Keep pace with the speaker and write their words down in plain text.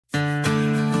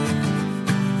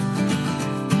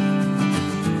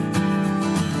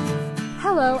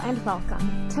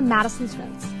Welcome to Madison's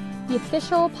Notes, the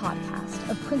official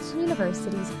podcast of Princeton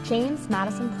University's James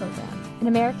Madison Program in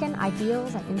American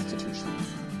Ideals and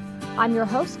Institutions. I'm your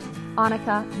host,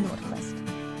 Annika Nordquist.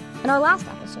 In our last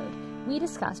episode, we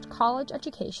discussed college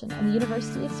education and the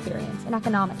university experience in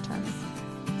economic terms.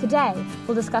 Today,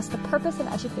 we'll discuss the purpose of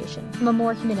education from a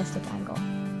more humanistic angle.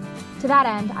 To that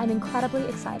end, I'm incredibly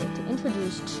excited to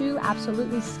introduce two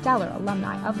absolutely stellar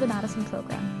alumni of the Madison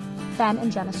Program, Ben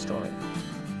and Jenna Storey.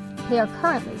 They are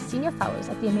currently senior fellows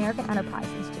at the American Enterprise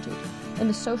Institute in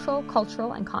the Social,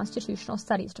 Cultural, and Constitutional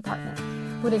Studies Department,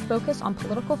 where they focus on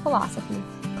political philosophy,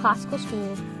 classical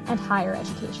schools, and higher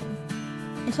education.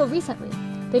 Until recently,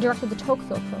 they directed the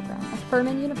Toqueville Program at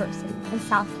Furman University in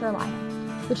South Carolina,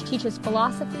 which teaches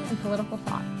philosophy and political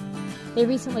thought. They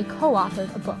recently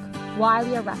co-authored a book,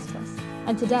 We Are Restless,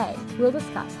 and today we'll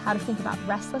discuss how to think about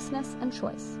restlessness and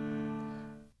choice.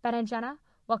 Ben and Jenna,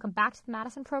 welcome back to the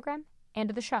Madison Program and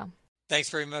to the show. Thanks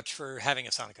very much for having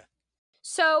us, Annika.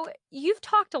 So you've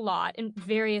talked a lot in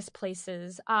various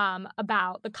places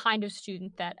about the kind of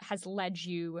student that has led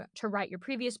you to write your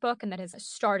previous book and that has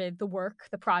started the work,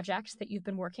 the project that you've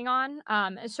been working on.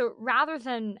 And so rather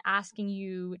than asking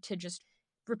you to just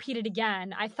repeat it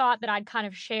again, I thought that I'd kind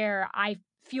of share, I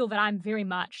feel that I'm very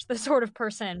much the sort of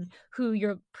person who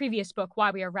your previous book,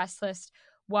 Why We Are Restless,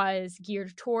 was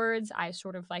geared towards. I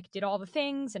sort of did all the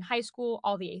things in high school,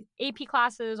 all the AP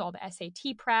classes, all the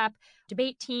SAT prep,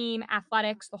 debate team,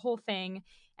 athletics, the whole thing.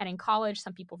 And in college,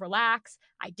 some people relax.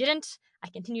 I didn't. I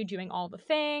continued doing all the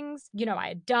things. I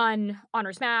had done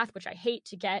honors math, which I hate,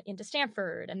 to get into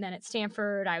Stanford. And then at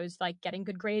Stanford, I was getting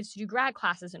good grades to do grad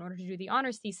classes in order to do the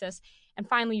honors thesis. And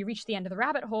finally, you reach the end of the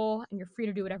rabbit hole and you're free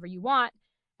to do whatever you want.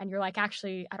 And you're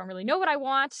actually, I don't really know what I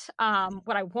want.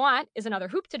 What I want is another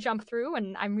hoop to jump through.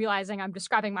 And I'm realizing I'm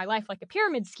describing my life like a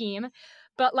pyramid scheme.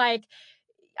 But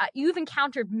you've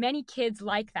encountered many kids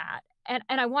like that. And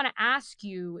I want to ask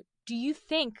you, do you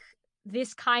think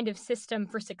this kind of system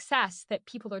for success that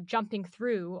people are jumping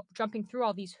through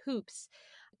all these hoops,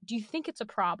 do you think it's a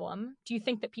problem? Do you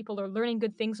think that people are learning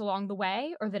good things along the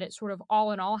way, or that it sort of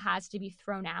all in all has to be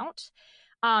thrown out?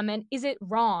 And is it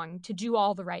wrong to do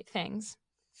all the right things?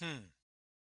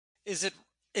 Is it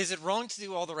wrong to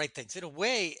do all the right things? In a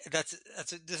way, this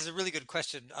is a really good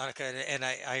question, Annika, and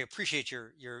I appreciate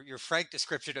your frank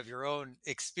description of your own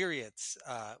experience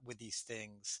with these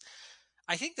things.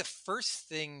 I think the first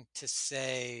thing to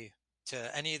say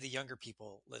to any of the younger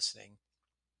people listening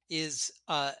is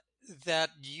that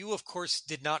you, of course,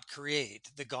 did not create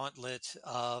the gauntlet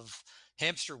of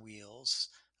hamster wheels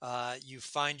you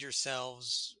find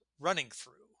yourselves running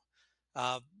through.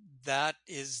 Uh, that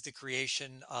is the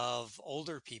creation of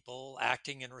older people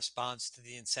acting in response to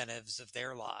the incentives of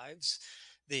their lives,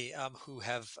 who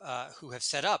have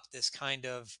set up this kind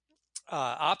of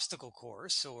obstacle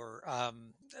course or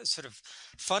sort of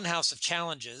funhouse of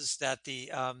challenges that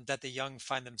the young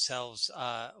find themselves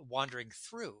wandering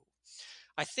through.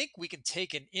 I think we can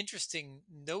take an interesting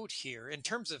note here in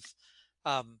terms of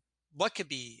um, what could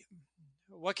be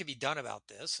done about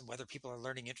this and whether people are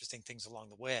learning interesting things along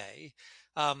the way.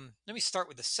 Let me start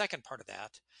with the second part of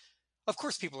that. Of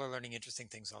course, people are learning interesting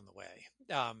things on the way.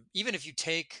 Even if you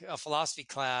take a philosophy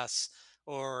class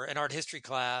or an art history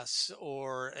class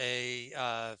or a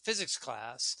physics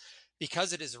class,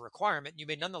 because it is a requirement, you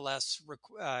may nonetheless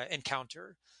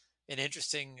encounter an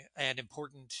interesting and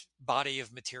important body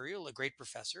of material, a great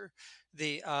professor,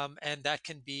 and that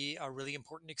can be a really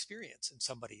important experience in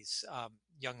somebody's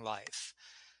young life.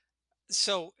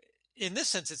 So, in this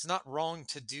sense, it's not wrong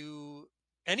to do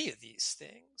any of these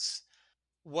things.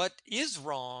 What is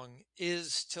wrong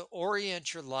is to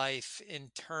orient your life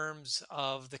in terms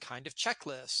of the kind of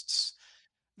checklists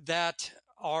that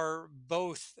are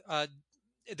both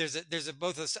there's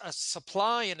both a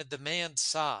supply and a demand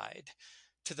side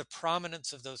to the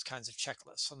prominence of those kinds of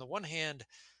checklists. On the one hand,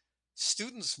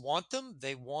 students want them.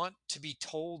 They want to be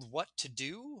told what to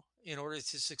do in order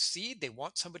to succeed. They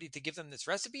want somebody to give them this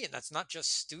recipe, and that's not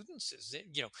just students.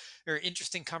 There are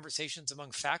interesting conversations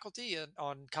among faculty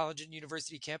on college and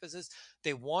university campuses.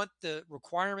 They want the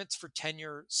requirements for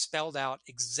tenure spelled out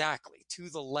exactly to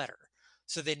the letter,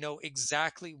 so they know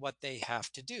exactly what they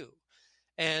have to do.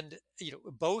 And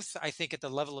both, I think, at the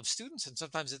level of students and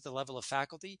sometimes at the level of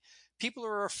faculty, people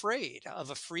are afraid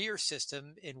of a freer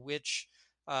system in which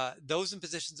those in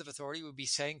positions of authority would be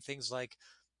saying things like,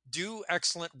 do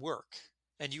excellent work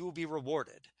and you will be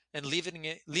rewarded, and leaving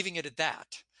it at that.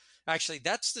 Actually,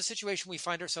 that's the situation we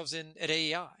find ourselves in at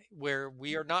AEI, where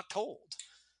we are not told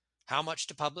how much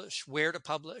to publish, where to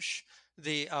publish,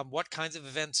 what kinds of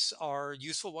events are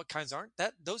useful, what kinds aren't.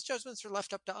 Those judgments are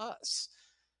left up to us.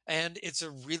 and it's a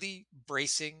really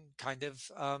bracing kind of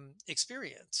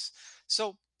experience.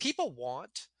 So people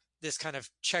want this kind of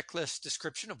checklist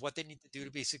description of what they need to do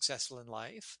to be successful in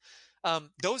life.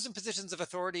 Those in positions of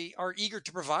authority are eager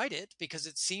to provide it because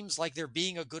it seems like they're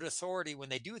being a good authority when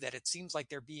they do that. It seems like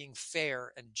they're being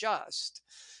fair and just,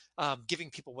 giving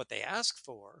people what they ask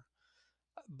for.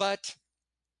 But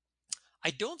I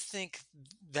don't think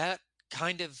that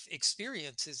kind of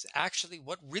experience is actually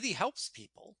what really helps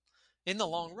people in the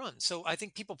long run. So I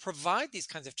think people provide these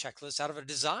kinds of checklists out of a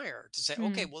desire to say,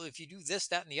 okay, Hmm. well, if you do this,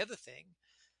 that, and the other thing,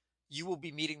 you will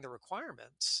be meeting the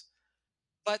requirements.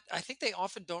 But I think they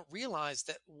often don't realize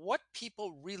that what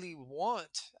people really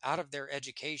want out of their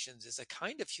educations is a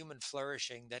kind of human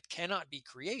flourishing that cannot be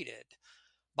created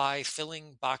by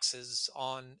filling boxes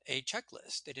on a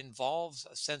checklist. It involves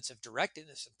a sense of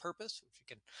directness and purpose, which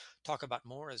we can talk about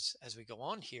more as we go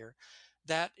on here.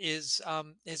 That is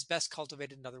best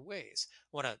cultivated in other ways.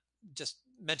 I want to just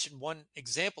mention one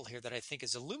example here that I think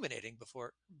is illuminating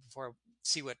before I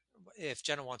see what if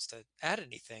Jenna wants to add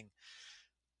anything.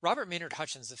 Robert Maynard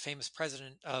Hutchins, the famous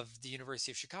president of the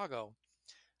University of Chicago,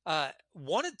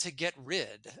 wanted to get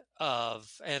rid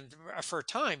of, and for a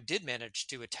time did manage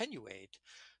to attenuate,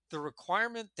 the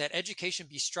requirement that education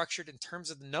be structured in terms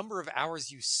of the number of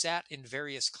hours you sat in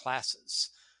various classes.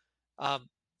 Um,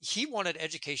 he wanted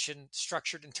education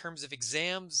structured in terms of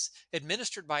exams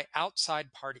administered by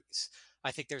outside parties.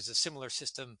 I think there's a similar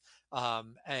system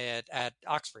at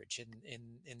Oxbridge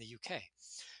in the UK.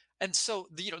 And so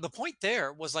the point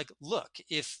there was like, look,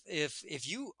 if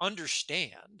you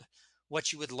understand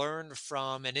what you would learn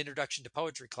from an introduction to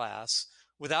poetry class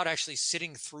without actually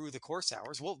sitting through the course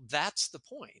hours, well, that's the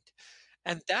point.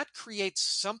 And that creates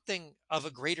something of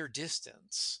a greater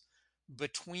distance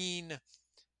between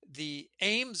the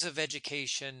aims of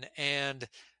education and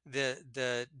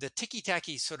the ticky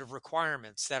tacky sort of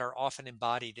requirements that are often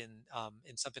embodied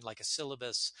in something like a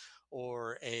syllabus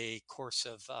or a course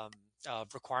of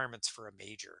requirements for a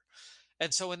major.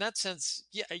 And so, in that sense,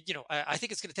 yeah, I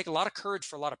think it's going to take a lot of courage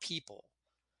for a lot of people,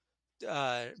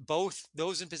 both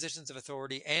those in positions of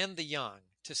authority and the young,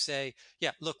 to say,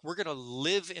 yeah, look, we're going to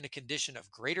live in a condition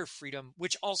of greater freedom,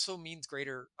 which also means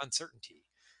greater uncertainty.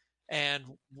 And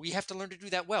we have to learn to do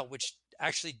that well, which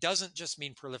actually doesn't just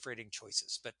mean proliferating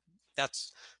choices, but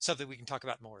that's something we can talk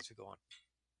about more as we go on.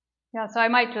 Yeah, so I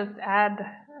might just add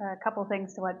a couple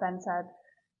things to what Ben said.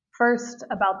 First,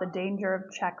 about the danger of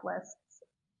checklists.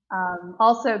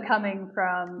 Also coming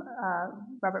from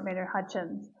Robert Maynard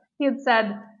Hutchins, he had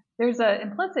said there's an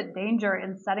implicit danger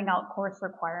in setting out course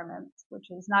requirements, which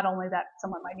is not only that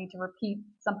someone might need to repeat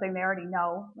something they already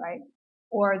know, right?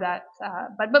 Or that,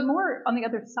 but more on the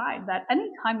other side, that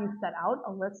anytime you set out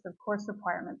a list of course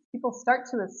requirements, people start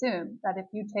to assume that if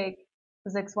you take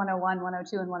Physics 101,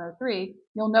 102, and 103,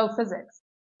 you'll know physics.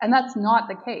 And that's not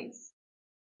the case.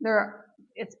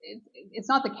 It's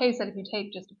not the case that if you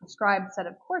take just a prescribed set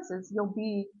of courses, you'll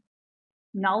be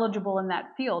knowledgeable in that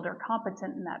field or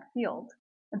competent in that field.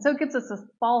 And so it gives us a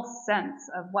false sense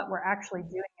of what we're actually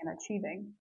doing and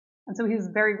achieving. And so he was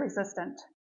very resistant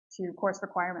to course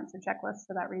requirements and checklists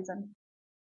for that reason.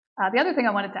 The other thing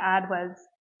I wanted to add was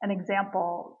an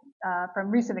example from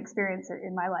recent experience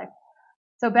in my life.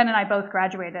 So Ben and I both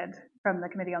graduated from the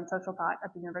Committee on Social Thought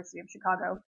at the University of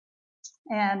Chicago.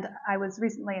 And I was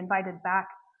recently invited back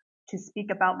to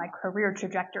speak about my career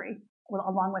trajectory,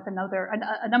 along with a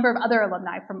number of other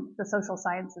alumni from the social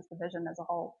sciences division as a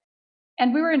whole.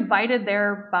 And we were invited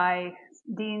there by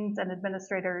deans and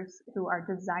administrators who are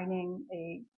designing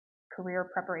a career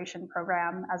preparation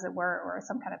program, as it were, or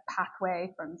some kind of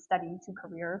pathway from study to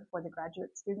career for the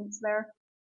graduate students there.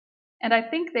 And I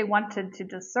think they wanted to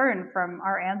discern from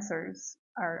our answers,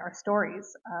 our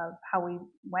stories of how we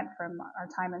went from our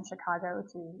time in Chicago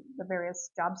to the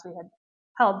various jobs we had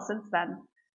held since then.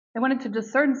 They wanted to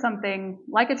discern something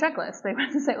like a checklist. They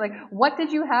wanted to say, like, what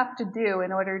did you have to do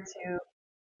in order to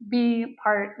be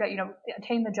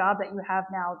attain the job that you have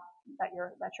now, that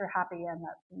you're happy and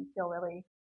that you feel really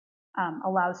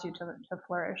allows you to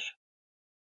flourish.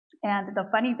 And the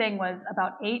funny thing was,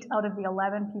 about 8 out of the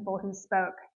 11 people who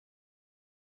spoke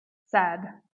said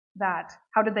that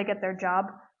how did they get their job?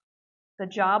 The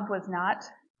job was not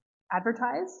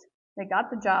advertised. They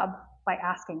got the job by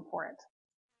asking for it.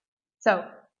 So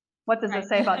what does this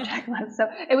say about checklists? So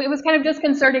it was kind of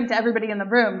disconcerting to everybody in the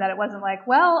room that it wasn't like,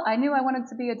 well, I knew I wanted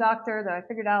to be a doctor, that I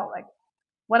figured out like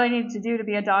what I needed to do to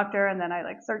be a doctor, and then I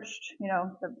like searched,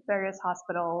 the various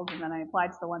hospitals, and then I applied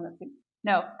to the one that.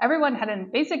 No, everyone had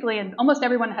almost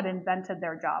everyone had invented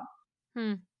their job.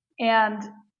 And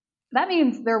that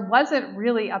means there wasn't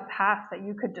really a path that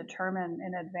you could determine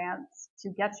in advance to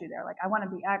get you there. Like, I want to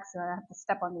be X and I have to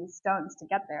step on these stones to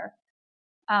get there.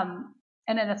 And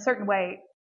in a certain way,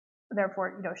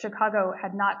 therefore, Chicago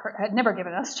had never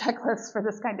given us checklists for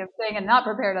this kind of thing and not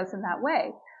prepared us in that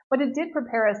way. But it did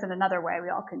prepare us in another way, we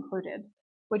all concluded,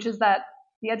 which is that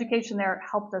the education there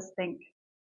helped us think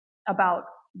about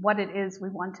what it is we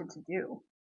wanted to do,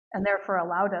 and therefore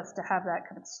allowed us to have that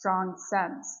kind of strong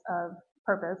sense of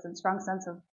purpose and strong sense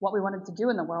of what we wanted to do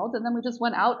in the world. And then we just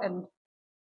went out and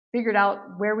figured out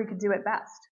where we could do it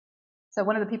best. So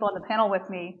one of the people on the panel with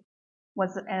me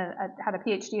had a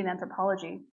PhD in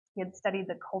anthropology. He had studied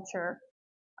the culture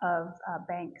of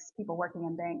banks, people working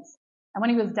in banks. And when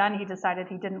he was done, he decided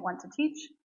he didn't want to teach.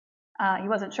 He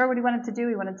wasn't sure what he wanted to do.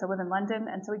 He wanted to live in London.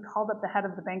 And so he called up the head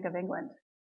of the Bank of England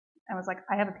and was like,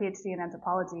 I have a PhD in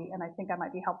anthropology, and I think I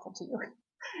might be helpful to you.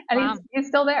 And wow. he's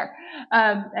still there.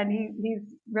 And he's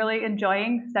really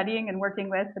enjoying studying and working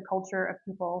with the culture of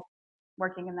people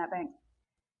working in that bank.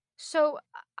 So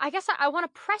I guess I want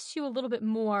to press you a little bit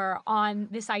more on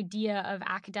this idea of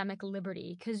academic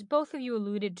liberty, because both of you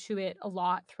alluded to it a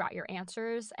lot throughout your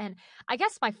answers. And I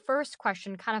guess my first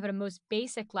question, kind of at a most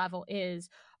basic level, is,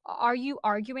 are you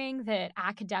arguing that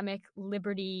academic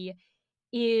liberty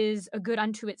is a good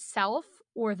unto itself,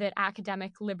 or that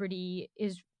academic liberty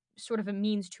is sort of a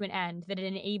means to an end, that it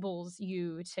enables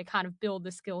you to kind of build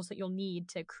the skills that you'll need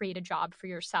to create a job for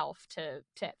yourself, to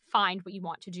find what you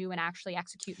want to do and actually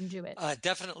execute and do it?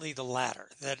 Definitely the latter,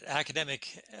 that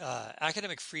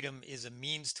academic freedom is a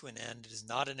means to an end. It is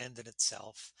not an end in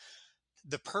itself.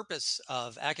 The purpose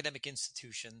of academic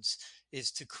institutions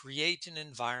is to create an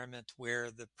environment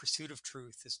where the pursuit of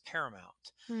truth is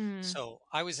paramount. So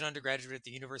I was an undergraduate at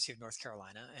the University of North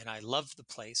Carolina, and I loved the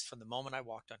place from the moment I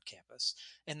walked on campus.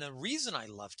 And the reason I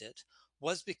loved it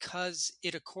was because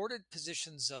it accorded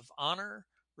positions of honor,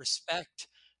 respect,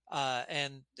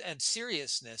 and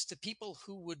seriousness to people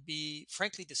who would be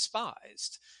frankly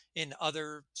despised in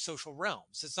other social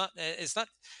realms. It's not.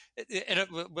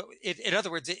 In other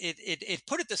words, it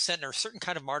put at the center a certain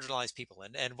kind of marginalized people,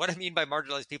 and what I mean by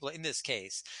marginalized people in this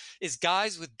case is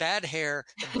guys with bad hair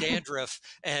and dandruff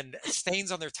and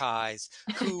stains on their ties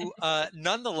who,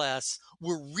 nonetheless,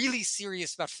 were really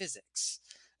serious about physics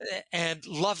and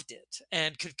loved it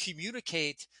and could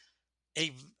communicate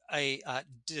a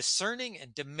discerning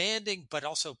and demanding, but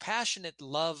also passionate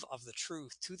love of the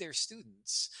truth to their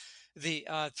students,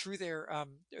 through their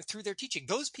teaching.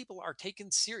 Those people are taken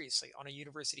seriously on a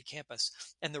university campus,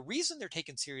 and the reason they're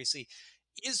taken seriously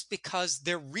is because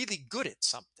they're really good at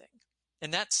something,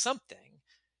 and that something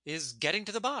is getting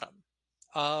to the bottom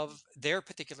of their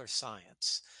particular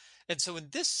science. And so, in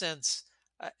this sense,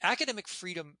 academic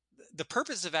freedom. The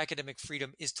purpose of academic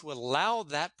freedom is to allow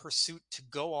that pursuit to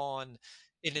go on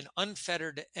in an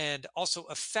unfettered and also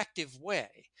effective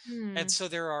way. And so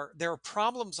there are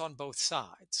problems on both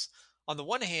sides. On the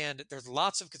one hand, there's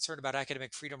lots of concern about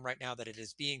academic freedom right now, that it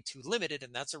is being too limited,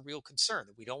 and that's a real concern.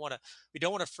 That we don't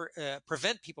want to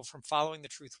prevent people from following the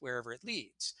truth wherever it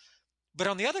leads. But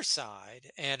on the other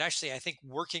side, and actually I think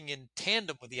working in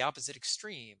tandem with the opposite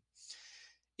extreme,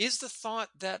 is the thought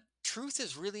that truth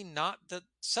is really not the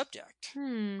subject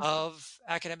of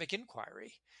academic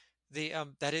inquiry.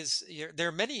 That is, there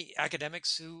are many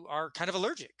academics who are kind of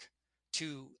allergic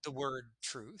to the word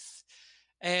truth,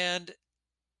 and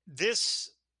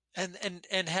this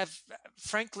and have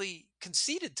frankly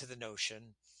conceded to the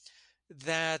notion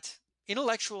that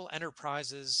intellectual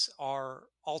enterprises are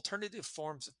alternative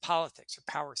forms of politics or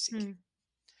power seeking.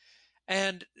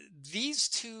 And these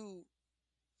two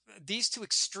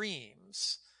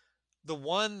extremes, the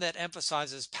one that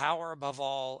emphasizes power above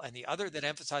all and the other that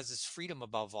emphasizes freedom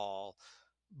above all,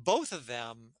 both of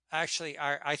them actually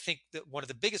are, I think that one of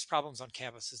the biggest problems on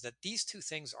campus is that these two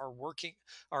things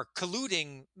are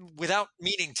colluding without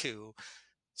meaning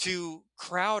to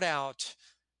crowd out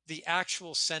the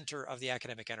actual center of the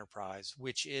academic enterprise,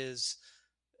 which is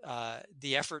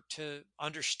the effort to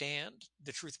understand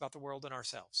the truth about the world and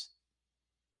ourselves.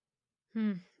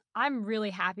 I'm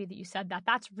really happy that you said that.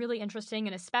 That's really interesting,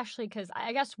 and especially because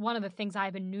I guess one of the things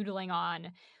I've been noodling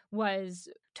on was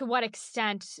to what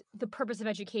extent the purpose of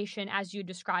education, as you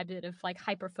described it, of like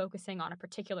hyper focusing on a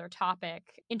particular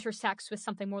topic, intersects with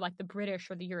something more like the British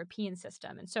or the European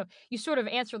system. And so you sort of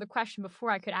answered the question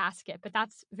before I could ask it, but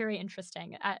that's very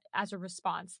interesting as a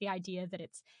response, the idea that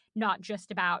it's not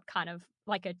just about kind of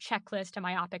like a checklist, a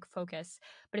myopic focus,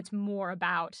 but it's more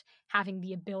about having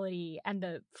the ability and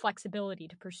the flexibility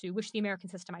to pursue, which the American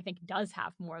system, I think, does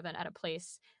have more than at a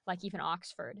place like even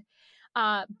Oxford.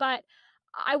 But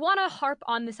I want to harp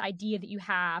on this idea that you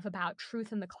have about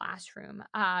truth in the classroom,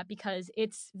 because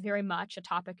it's very much a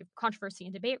topic of controversy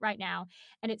and debate right now.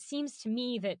 And it seems to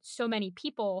me that so many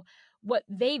people, what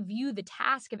they view the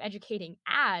task of educating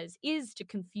as is to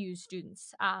confuse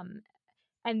students.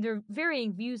 And there are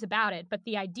varying views about it, but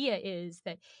the idea is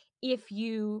that if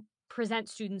you present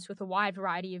students with a wide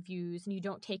variety of views and you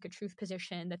don't take a truth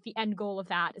position, that the end goal of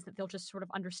that is that they'll just sort of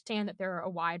understand that there are a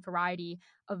wide variety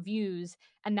of views,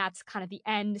 and that's kind of the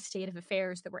end state of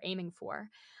affairs that we're aiming for.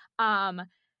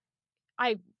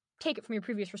 I take it from your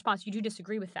previous response, you do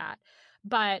disagree with that.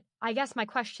 But I guess my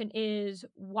question is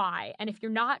why? And if you're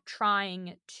not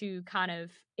trying to kind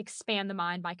of expand the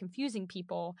mind by confusing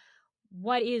people,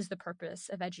 what is the purpose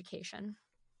of education?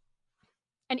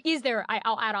 And is there,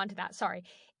 I'll add on to that, sorry,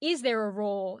 is there a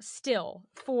role still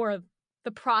for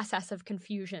the process of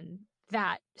confusion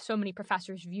that so many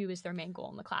professors view as their main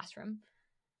goal in the classroom?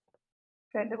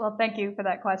 Good. Well, thank you for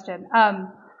that question.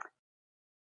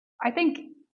 I think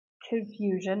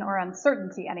confusion, or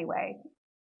uncertainty anyway,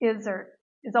 is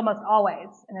almost always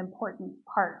an important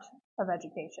part of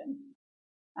education.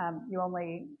 You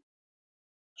only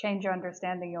change your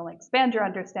understanding, you only expand your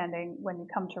understanding when you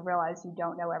come to realize you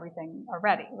don't know everything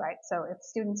already, right? So if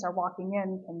students are walking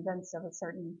in convinced of a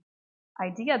certain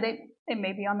idea, they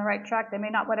may be on the right track, they may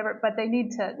not, whatever, but they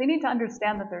need to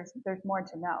understand that there's more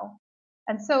to know.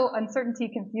 And so uncertainty,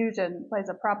 confusion plays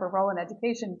a proper role in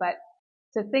education, but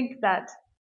to think that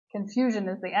confusion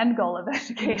is the end goal of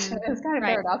education is kind of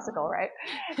paradoxical, right?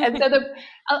 And so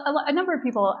a number of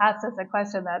people asked us a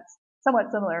question that's somewhat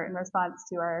similar in response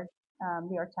to our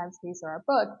New York Times piece or our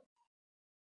book.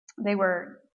 They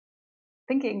were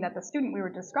thinking that the student we were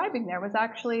describing there was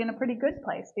actually in a pretty good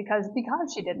place because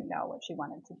she didn't know what she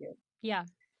wanted to do. Yeah.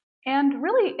 And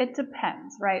really, it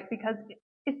depends, right? Because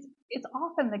it's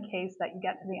often the case that you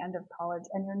get to the end of college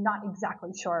and you're not exactly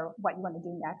sure what you want to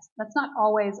do next. That's not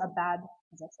always a bad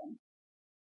position.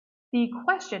 The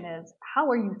question is, how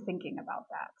are you thinking about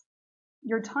that?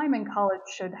 Your time in college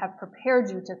should have prepared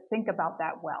you to think about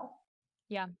that well.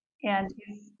 Yeah. And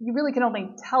you really can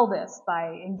only tell this by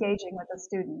engaging with a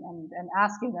student and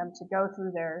asking them to go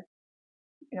through their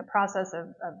process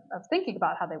of thinking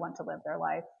about how they want to live their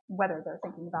life, whether they're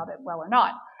thinking about it well or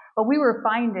not. But we were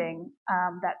finding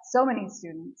that so many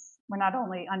students were not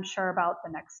only unsure about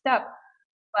the next step,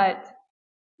 but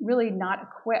really not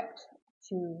equipped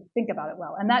to think about it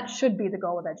well. And that should be the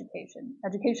goal of education.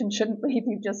 Education shouldn't leave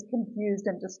you just confused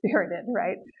and dispirited,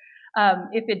 right?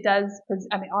 If it does,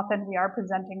 often we are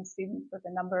presenting students with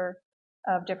a number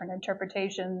of different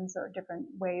interpretations or different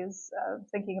ways of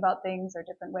thinking about things or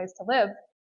different ways to live.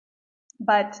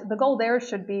 But the goal there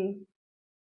should be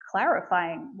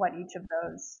clarifying what each of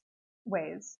those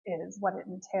ways is, what it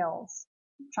entails,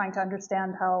 trying to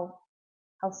understand how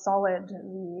solid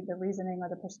the reasoning or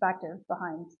the perspective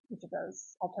behind each of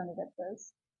those alternatives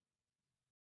is.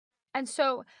 And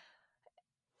so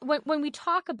when we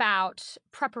talk about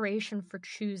preparation for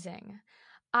choosing,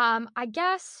 I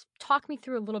guess talk me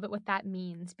through a little bit what that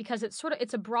means, because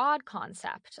it's a broad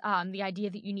concept. The idea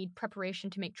that you need preparation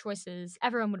to make choices,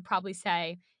 everyone would probably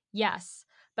say yes,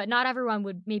 but not everyone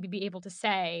would maybe be able to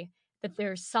say that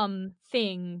there's some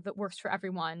thing that works for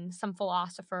everyone, some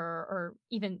philosopher, or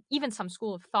even some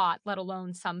school of thought, let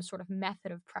alone some sort of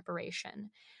method of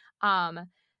preparation.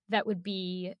 That would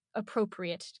be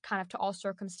appropriate kind of to all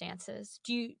circumstances.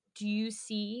 Do you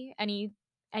see any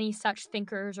such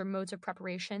thinkers or modes of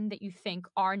preparation that you think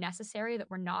are necessary that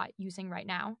we're not using right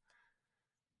now?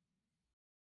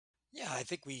 Yeah, I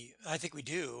think we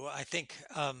do. I think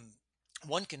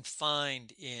one can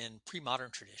find in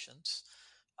pre-modern traditions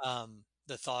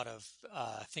the thought of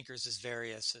thinkers as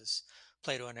various as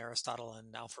Plato and Aristotle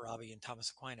and Alfarabi and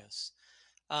Thomas Aquinas.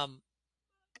 Um,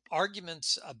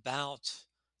 Arguments about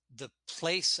the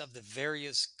place of the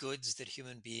various goods that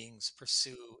human beings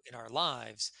pursue in our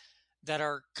lives that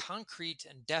are concrete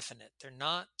and definite. They're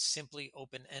not simply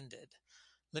open-ended.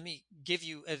 Let me give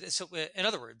you, in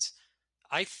other words,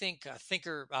 I think a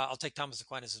thinker, I'll take Thomas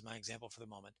Aquinas as my example for the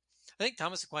moment. I think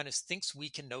Thomas Aquinas thinks we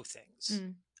can know things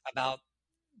about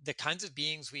the kinds of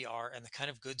beings we are and the kind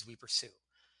of goods we pursue.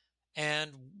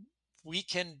 And we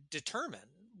can determine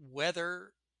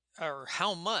whether or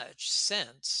how much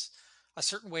sense a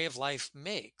certain way of life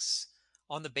makes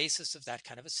on the basis of that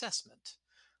kind of assessment.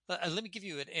 Let me give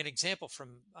you an example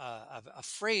from a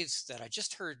phrase that I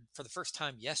just heard for the first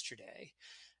time yesterday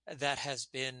that has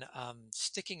been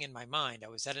sticking in my mind. I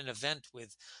was at an event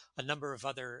with a number of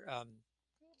other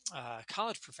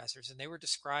college professors, and they were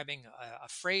describing a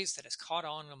phrase that has caught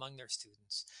on among their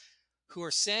students who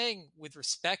are saying, with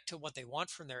respect to what they want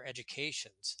from their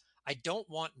educations, I don't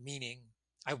want meaning,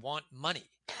 I want money,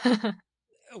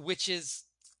 which is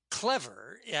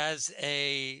clever as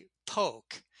a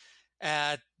poke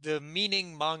at the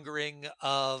meaning mongering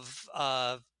of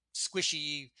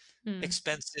squishy, Mm,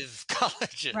 expensive right.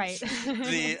 colleges.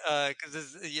 The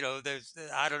because there's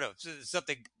I don't know,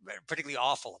 something particularly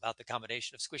awful about the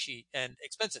combination of squishy and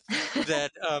expensive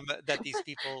that these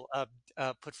people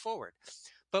put forward.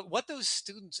 But when those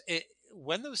students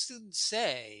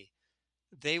say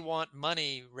they want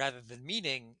money rather than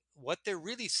meaning, what they're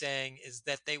really saying is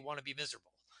that they want to be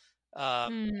miserable.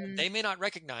 Mm, They may not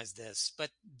recognize this, but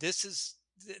this is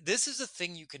a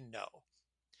thing you can know.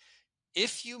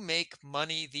 If you make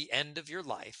money the end of your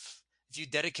life, if you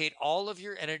dedicate all of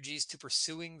your energies to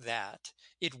pursuing that,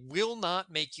 it will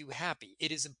not make you happy. It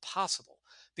is impossible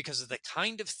because of the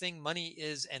kind of thing money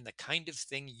is and the kind of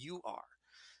thing you are.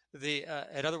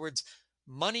 In other words,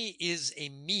 money is a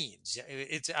means.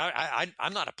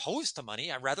 I'm not opposed to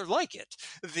money. I rather like it.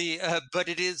 But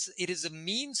it is a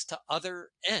means to other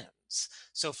ends.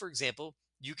 So, for example,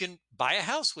 you can buy a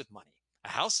house with money. A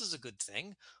house is a good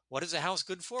thing. What is a house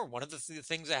good for? One of the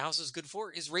things a house is good for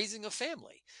is raising a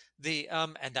family.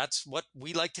 And that's what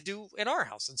we like to do in our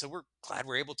house. And so we're glad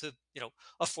we're able to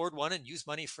afford one and use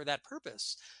money for that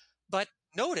purpose. But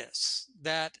notice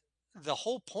that the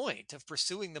whole point of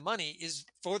pursuing the money is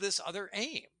for this other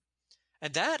aim.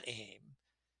 And that aim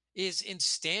is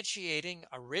instantiating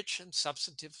a rich and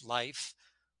substantive life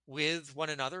with one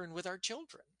another and with our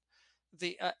children.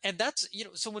 And that's,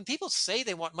 so when people say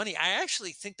they want money, I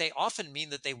actually think they often mean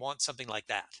that they want something like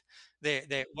that.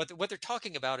 What they're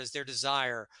talking about is their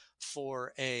desire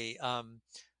for a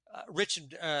rich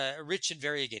and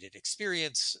variegated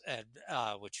experience, and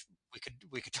which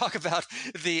we could talk about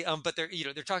but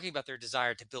they're talking about their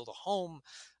desire to build a home,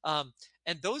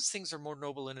 and those things are more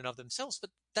noble in and of themselves.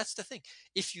 But that's the thing: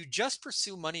 if you just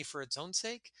pursue money for its own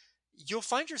sake, you'll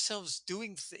find yourself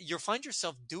doing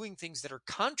things that are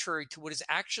contrary to what is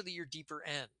actually your deeper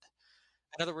end.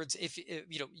 In other words, if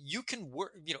you can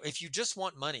work, if you just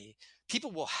want money,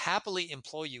 people will happily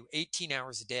employ you 18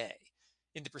 hours a day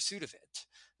in the pursuit of it.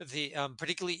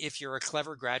 Particularly if you're a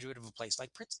clever graduate of a place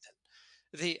like Princeton,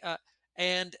 the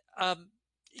and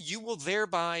you will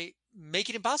thereby make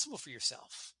it impossible for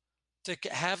yourself to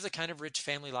have the kind of rich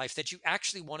family life that you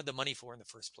actually wanted the money for in the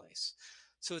first place.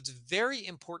 So it's very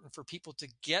important for people to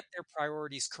get their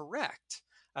priorities correct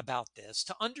about this,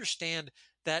 to understand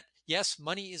that yes,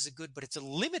 money is a good, but it's a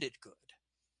limited good,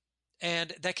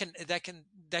 and that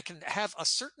can have a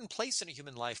certain place in a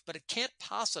human life, but it can't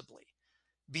possibly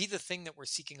be the thing that we're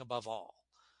seeking above all.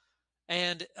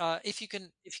 And if you can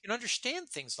understand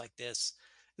things like this,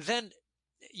 then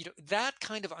that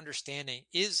kind of understanding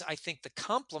is, I think, the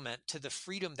complement to the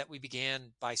freedom that we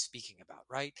began by speaking about.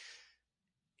 Right?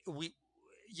 We,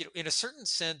 in a certain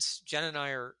sense, Jen and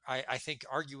I are, I think,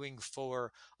 arguing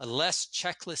for a less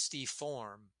checklisty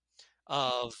form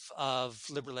of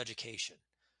liberal education.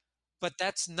 But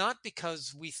that's not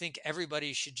because we think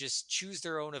everybody should just choose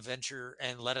their own adventure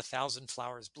and let a thousand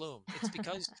flowers bloom. It's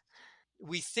because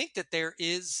we think that there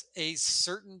is a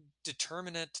certain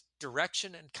determinate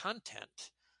direction and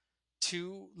content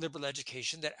to liberal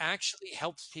education that actually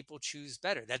helps people choose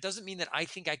better. That doesn't mean that I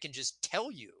think I can just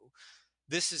tell you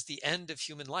this is the end of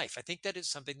human life. I think that is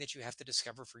something that you have to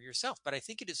discover for yourself. But I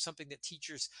think it is something that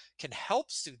teachers can help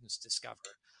students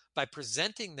discover by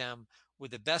presenting them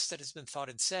with the best that has been thought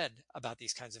and said about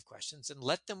these kinds of questions, and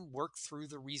let them work through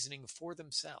the reasoning for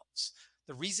themselves.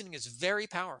 The reasoning is very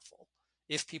powerful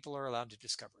if people are allowed to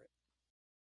discover it.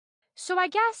 So I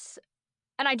guess,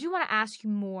 and I do want to ask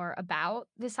you more about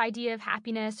this idea of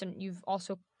happiness, and you've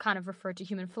also kind of referred to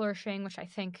human flourishing, which I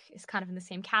think is kind of in the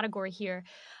same category here.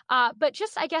 But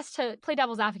just, I guess, to play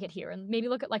devil's advocate here and maybe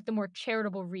look at like the more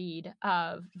charitable read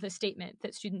of the statement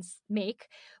that students make.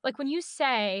 Like when you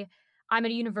say, I'm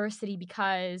at a university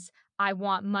because I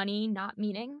want money, not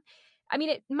meaning. I mean,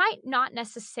 it might not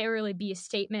necessarily be a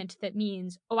statement that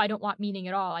means, oh, I don't want meaning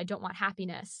at all. I don't want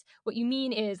happiness. What you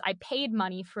mean is, I paid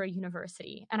money for a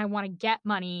university and I want to get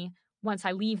money once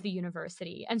I leave the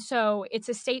university. And so it's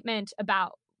a statement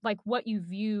about like what you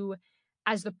view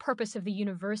as the purpose of the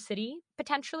university,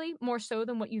 potentially more so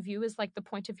than what you view as like the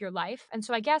point of your life. And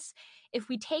so I guess if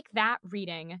we take that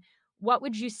reading, what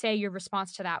would you say your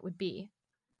response to that would be?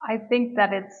 I think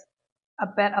that it's a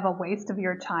bit of a waste of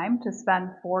your time to spend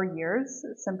 4 years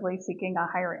simply seeking a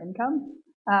higher income.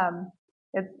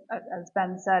 As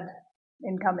Ben said,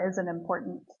 income is an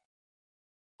important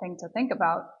thing to think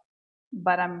about,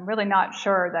 but I'm really not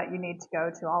sure that you need to go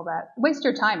to all that. Waste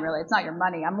your time, really. It's not your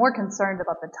money. I'm more concerned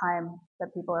about the time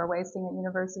that people are wasting at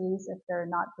universities if they're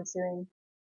not pursuing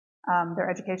their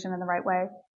education in the right way.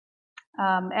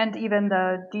 and even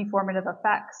the deformative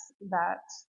effects that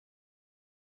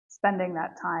spending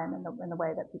that time in the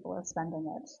way that people are spending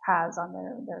it has on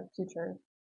their future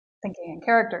thinking and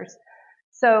characters.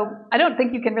 So I don't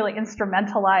think you can really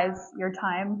instrumentalize your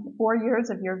time, 4 years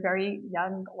of your very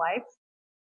young life,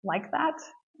 like that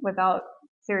without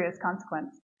serious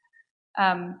consequence.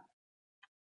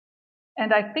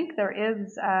 And I think there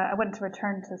is, I want to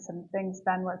return to some things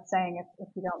Ben was saying, if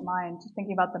you don't mind, just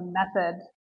thinking about the method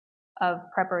of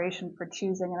preparation for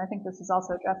choosing. And I think this is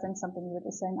also addressing something you were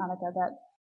just saying, Annika, that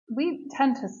we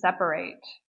tend to separate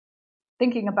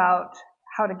thinking about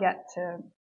how to get to,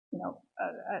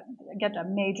 get a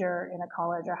major in a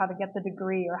college, or how to get the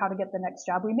degree, or how to get the next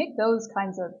job. We make those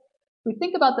kinds of, we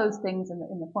think about those things in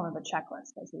the form of a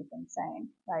checklist, as we've been saying,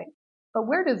 right? But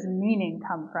where does meaning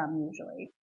come from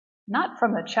usually? Not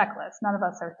from the checklist. None of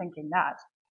us are thinking that.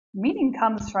 Meaning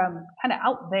comes from kind of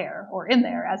out there, or in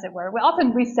there, as it were.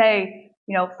 Often we say,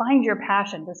 find your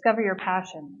passion, discover your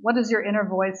passion. What is your inner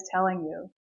voice telling you?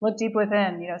 Look deep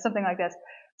within, something like this.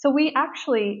 So we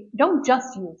actually don't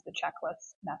just use the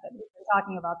checklist method. We've been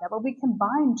talking about that, but we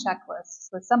combine checklists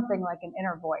with something like an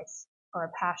inner voice or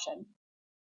a passion,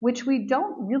 which we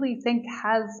don't really think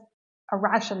has a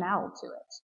rationale to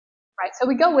it, right? So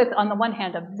we go with, on the one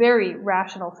hand, a very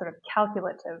rational sort of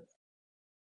calculative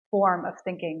form of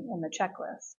thinking in the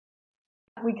checklist.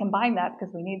 We combine that,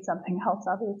 because we need something else,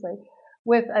 obviously,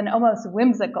 with an almost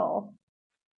whimsical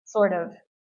sort of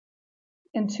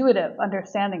intuitive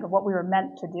understanding of what we were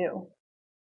meant to do,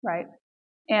 right?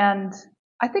 And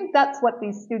I think that's what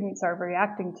these students are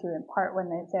reacting to in part when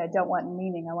they say, I don't want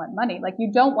meaning, I want money. Like,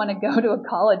 you don't want to go to a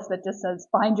college that just says,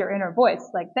 find your inner voice.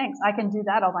 Like, thanks, I can do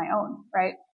that on my own,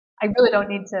 right? I really don't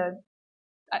need to,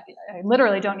 I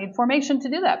literally don't need formation to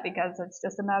do that, because it's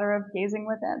just a matter of gazing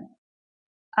within.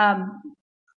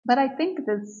 But I think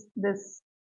this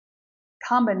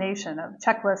combination of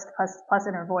checklist plus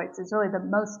inner voice is really the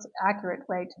most accurate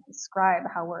way to describe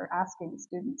how we're asking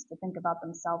students to think about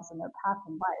themselves and their path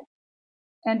in life.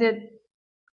 And it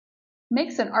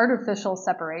makes an artificial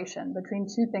separation between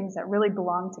two things that really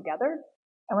belong together.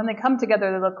 And when they come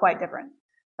together, they look quite different,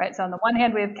 right? So on the one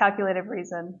hand, we have calculative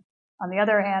reason. On the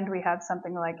other hand, we have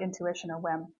something like intuition or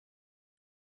whim.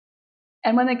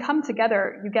 And when they come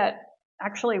together, you get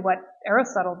actually what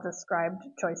Aristotle described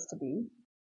choice to be,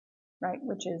 right?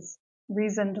 Which is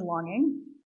reasoned longing,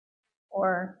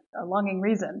 or a longing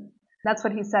reason. That's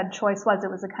what he said choice was.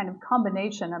 It was a kind of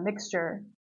combination, a mixture,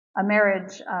 a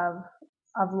marriage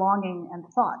of longing and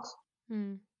thought,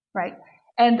 right?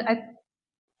 And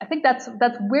I think that's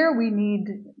where we need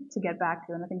to get back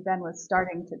to. And I think Ben was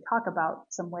starting to talk about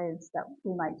some ways that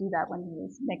we might do that when he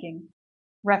was making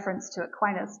reference to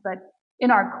Aquinas. But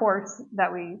in our course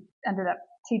that we ended up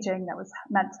teaching, that was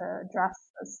meant to address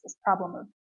this problem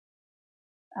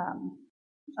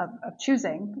of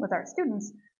choosing with our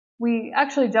students, we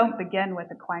actually don't begin with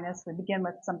Aquinas. We begin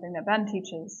with something that Ben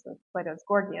teaches, with Plato's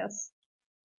Gorgias.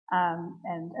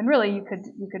 And really, you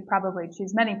could probably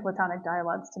choose many Platonic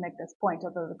dialogues to make this point,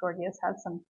 although the Gorgias has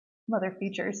some other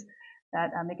features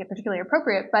that make it particularly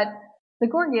appropriate. But the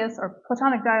Gorgias, or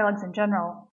Platonic dialogues in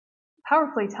general,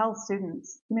 powerfully tell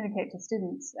students, communicate to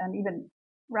students, and even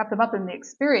wrap them up in the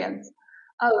experience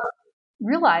of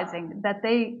realizing that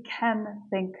they can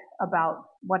think about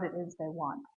what it is they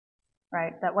want,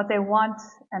 right? That what they want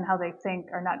and how they think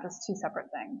are not just two separate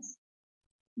things.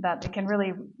 That they can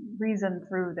really reason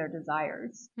through their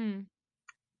desires.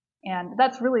 And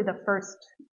that's really the first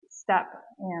step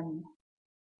in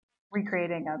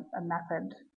recreating a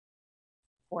method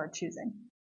for choosing.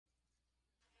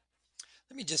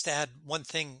 Let me just add one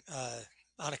thing,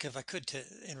 Annika, if I could,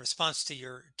 in response to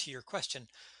your question.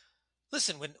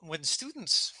 Listen, when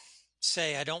students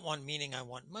say, I don't want meaning, I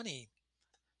want money,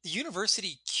 the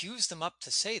university cues them up to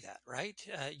say that, right?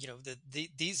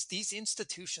 These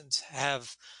institutions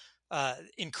have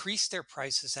increased their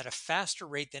prices at a faster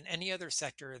rate than any other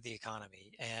sector of the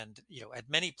economy, and at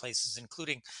many places,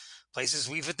 including places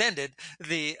we've attended,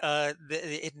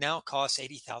 it now costs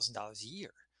 $80,000 a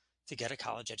year to get a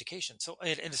college education. So,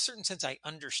 in a certain sense, I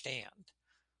understand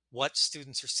what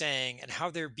students are saying and how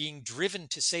they're being driven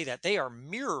to say that. They are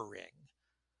mirroring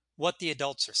what the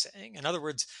adults are saying. In other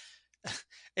words,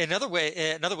 another way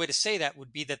to say that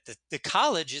would be that the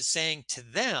college is saying to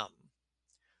them,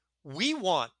 we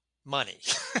want money,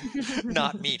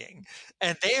 not meaning,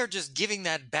 and they are just giving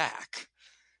that back.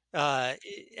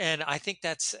 And I think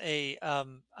that's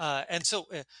and so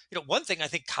one thing I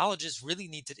think colleges really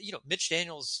need to, Mitch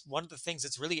Daniels, one of the things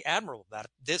that's really admirable about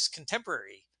this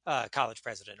contemporary college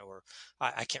president, or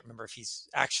I can't remember if he's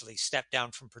actually stepped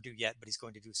down from Purdue yet, but he's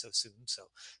going to do so soon. So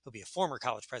he'll be a former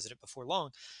college president before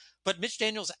long. But Mitch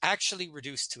Daniels actually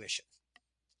reduced tuition,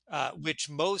 which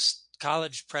most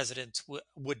college presidents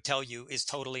would tell you is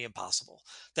totally impossible.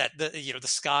 That the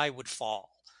sky would fall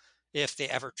if they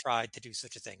ever tried to do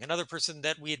such a thing. Another person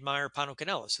that we admire, Pano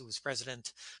Canellis, who was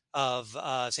president of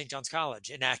St. John's College,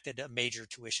 enacted a major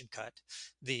tuition cut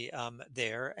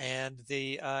there, and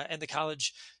the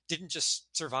college didn't just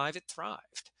survive; it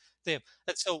thrived. And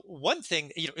so one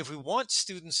thing, if we want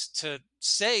students to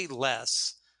say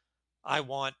less, I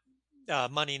want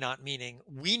money, not meaning,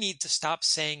 we need to stop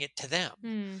saying it to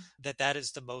them. That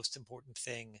is the most important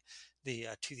thing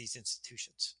to these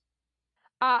institutions.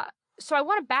 Uh, so I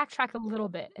want to backtrack a little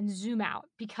bit and zoom out,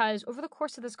 because over the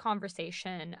course of this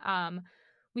conversation,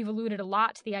 we've alluded a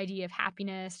lot to the idea of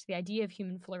happiness, to the idea of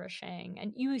human flourishing.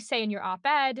 And you say in your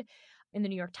op-ed in the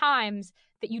New York Times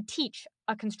that you teach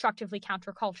a constructively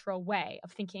countercultural way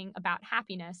of thinking about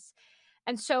happiness.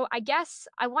 And so I guess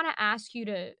I want to ask you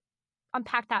to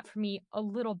unpack that for me a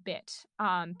little bit,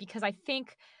 because I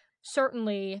think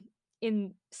certainly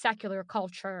in secular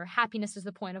culture, happiness is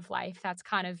the point of life. That's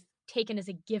kind of taken as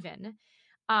a given.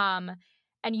 And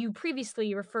you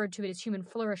previously referred to it as human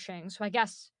flourishing. So I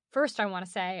guess first I want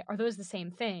to say, are those the same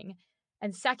thing?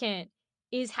 And second,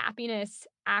 is happiness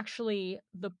actually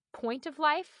the point of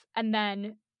life? And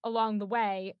then along the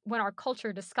way, when our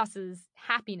culture discusses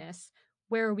happiness,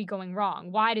 where are we going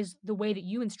wrong? Why does the way that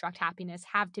you instruct happiness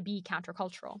have to be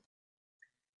countercultural?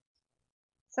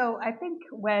 So I think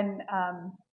when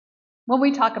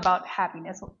we talk about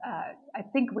happiness, I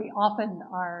think we often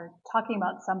are talking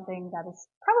about something that is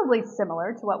probably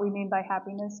similar to what we mean by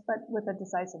happiness, but with a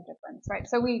decisive difference, right?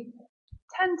 So we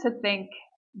tend to think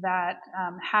that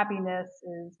happiness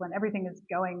is when everything is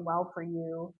going well for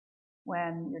you,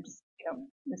 when you're just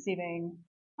receiving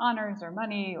honors or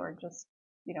money, or just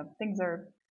things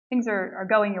are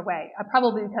going your way.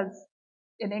 Probably because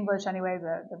in English anyway,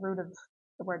 the root of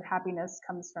the word happiness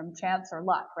comes from chance or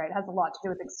luck, right? It has a lot to do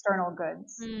with external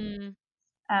goods.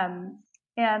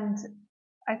 And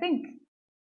I think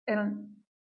in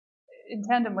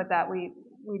tandem with that, we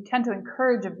tend to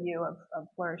encourage a view of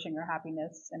flourishing or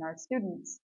happiness in our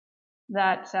students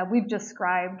that we've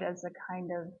described as a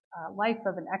kind of life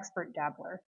of an expert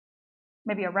dabbler,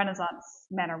 maybe a Renaissance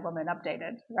man or woman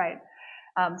updated, right?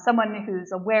 Someone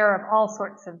who's aware of all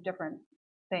sorts of different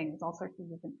things, all sorts of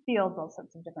different fields, all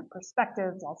sorts of different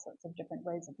perspectives, all sorts of different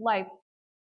ways of life,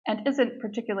 and isn't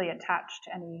particularly attached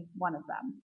to any one of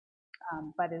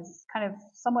them, but is kind of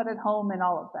somewhat at home in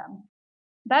all of them.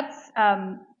 That's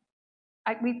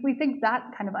we think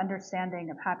that kind of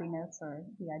understanding of happiness, or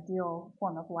the ideal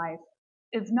form of life,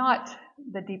 is not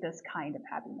the deepest kind of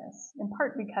happiness, in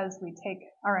part because we take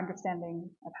our understanding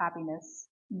of happiness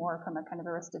more from a kind of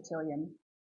Aristotelian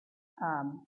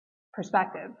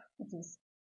perspective, which is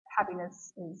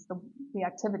happiness is the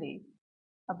activity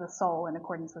of the soul in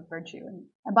accordance with virtue.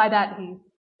 And by that, he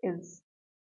is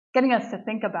getting us to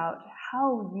think about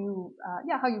how you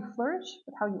flourish,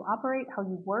 how you operate, how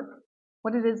you work,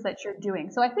 what it is that you're doing.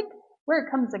 So I think where it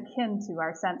comes akin to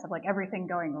our sense of like everything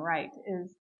going right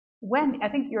is when I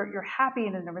think you're happy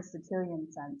in an Aristotelian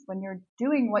sense, when you're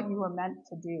doing what you were meant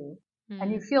to do, and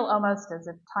you feel almost as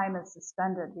if time is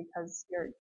suspended because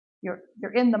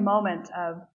you're in the moment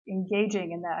of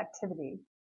engaging in that activity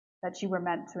that you were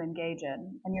meant to engage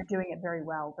in, and you're doing it very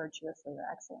well, virtuously, or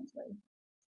excellently.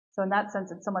 So in that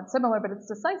sense, it's somewhat similar, but it's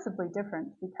decisively different,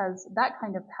 because that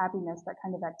kind of happiness, that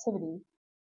kind of activity,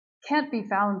 can't be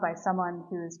found by someone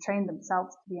who's trained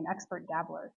themselves to be an expert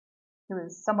dabbler, who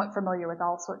is somewhat familiar with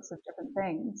all sorts of different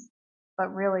things,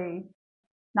 but really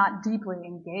not deeply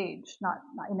engaged, not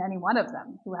in any one of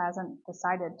them, who hasn't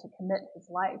decided to commit his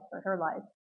life or her life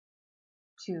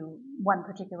to one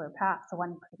particular path, to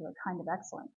one particular kind of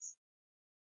excellence.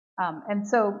 And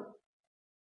so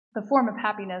the form of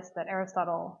happiness that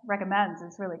Aristotle recommends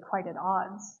is really quite at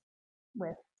odds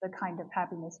with the kind of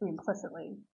happiness we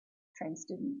implicitly train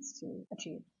students to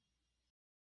achieve.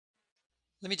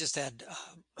 Let me just add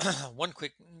one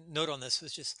quick note on this.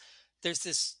 Was just there's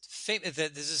this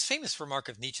famous remark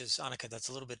of Nietzsche's, Annika, that's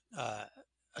a little bit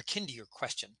akin to your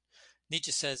question.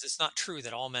 Nietzsche says it's not true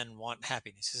that all men want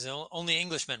happiness. He says only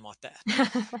Englishmen want that,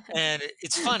 and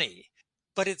it's funny,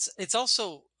 but it's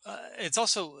also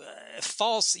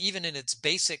false even in its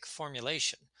basic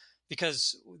formulation,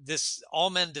 because this all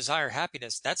men desire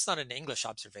happiness, that's not an English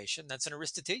observation, that's an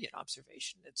Aristotelian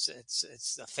observation. It's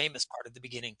a famous part of the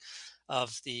beginning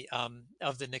of the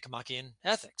Nicomachean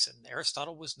Ethics, and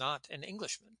Aristotle was not an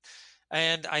Englishman.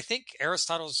 And I think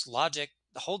Aristotle's logic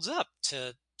holds up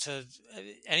to to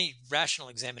any rational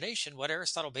examination, what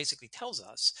Aristotle basically tells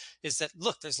us is that,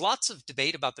 look, there's lots of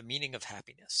debate about the meaning of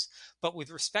happiness, but with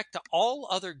respect to all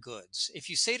other goods, if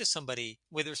you say to somebody,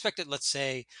 with respect to, let's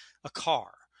say, a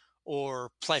car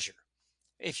or pleasure,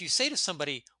 if you say to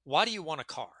somebody, why do you want a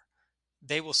car?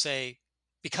 They will say,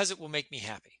 because it will make me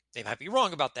happy. They might be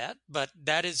wrong about that, but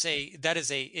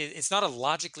it's not a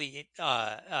logically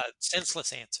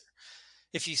senseless answer.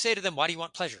 If you say to them, why do you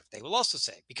want pleasure? They will also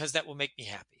say, because that will make me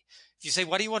happy. If you say,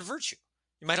 why do you want virtue?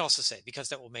 You might also say, because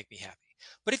that will make me happy.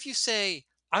 But if you say,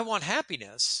 I want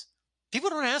happiness, people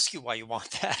don't ask you why you want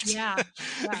that. Yeah.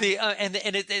 Yeah.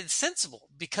 It's sensible,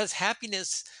 because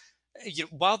happiness,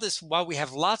 while we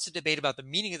have lots of debate about the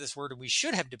meaning of this word, and we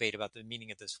should have debate about the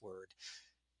meaning of this word,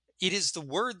 it is the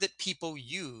word that people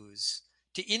use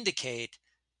to indicate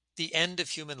the end of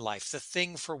human life, the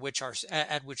thing for which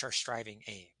at which our striving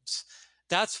aims.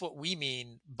 That's what we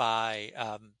mean by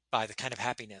the kind of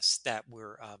happiness that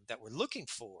we're looking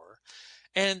for.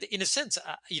 And in a sense,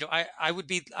 I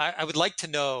would like to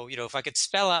know, if I could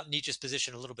spell out Nietzsche's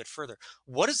position a little bit further.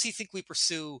 What does he think we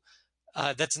pursue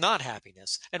that's not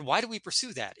happiness, and why do we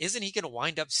pursue that? Isn't he going to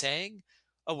wind up saying,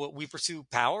 "Oh, well, we pursue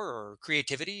power or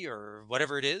creativity or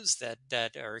whatever it is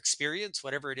that or experience,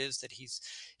 whatever it is that he's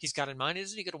got in mind"?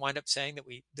 Isn't he going to wind up saying that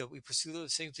we pursue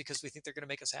those things because we think they're going to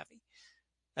make us happy?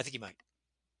 I think he might.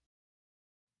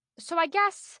 So I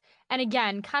guess, and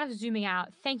again, kind of zooming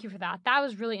out, thank you for that. That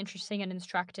was really interesting and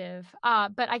instructive.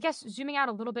 But I guess zooming out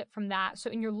a little bit from that.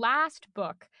 So in your last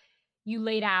book, you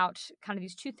laid out kind of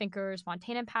these two thinkers,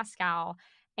 Montaigne and Pascal,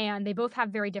 and they both have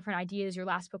very different ideas. Your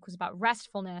last book was about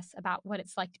restfulness, about what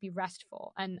it's like to be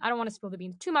restful. And I don't want to spill the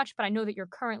beans too much, but I know that you're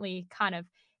currently kind of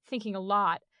thinking a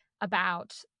lot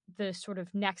about the sort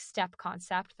of next step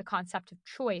concept, the concept of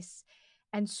choice.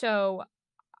 And so,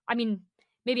 I mean,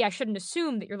 maybe I shouldn't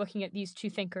assume that you're looking at these two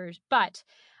thinkers, but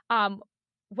um,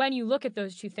 when you look at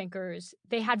those two thinkers,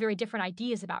 they had very different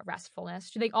ideas about restfulness.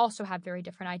 Do they also have very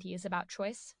different ideas about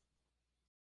choice?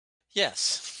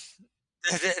 Yes.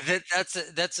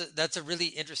 That's a really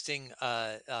interesting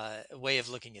way of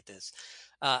looking at this.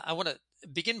 I want to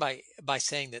begin by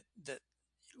saying that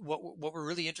what we're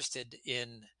really interested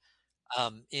in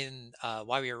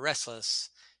Why We Are Restless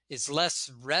is less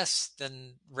rest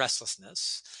than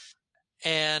restlessness.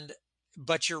 And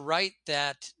but you're right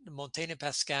that Montaigne and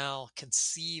Pascal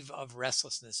conceive of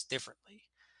restlessness differently.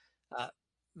 Uh,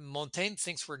 Montaigne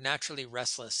thinks we're naturally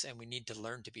restless and we need to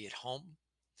learn to be at home.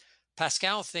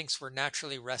 Pascal thinks we're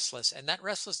naturally restless, and that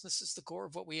restlessness is the core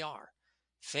of what we are.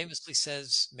 Famously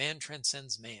says, man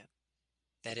transcends man.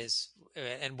 That is,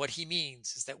 and what he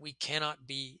means is that we cannot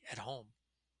be at home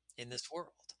in this world.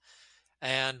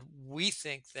 And we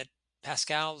think that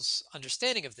Pascal's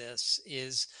understanding of this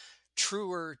is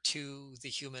truer to the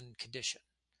human condition.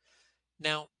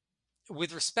 Now,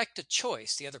 with respect to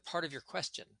choice, the other part of your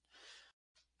question,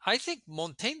 I think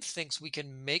Montaigne thinks we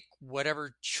can make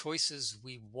whatever choices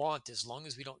we want as long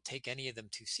as we don't take any of them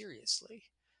too seriously.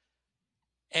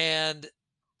 And,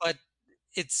 but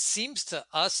it seems to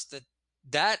us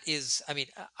that is, I mean,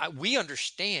 we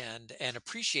understand and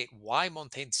appreciate why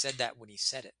Montaigne said that when he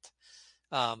said it.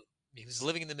 Um, he was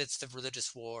living in the midst of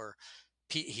religious war.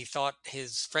 He thought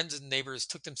his friends and neighbors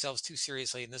took themselves too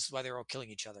seriously, and this is why they were all killing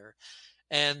each other.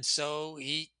 And so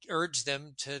he urged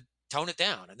them to tone it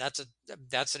down, and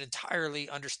that's an entirely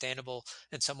understandable,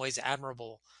 in some ways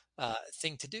admirable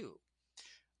thing to do.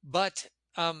 But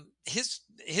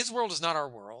his world is not our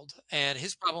world, and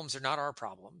his problems are not our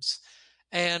problems.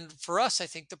 And for us, I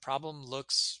think the problem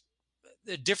looks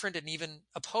different and even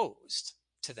opposed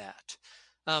to that.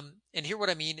 And here, what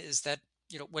I mean is that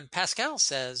when Pascal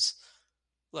says,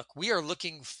 "Look, we are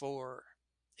looking for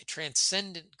a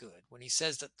transcendent good," when he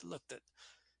says that, look,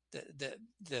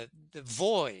 the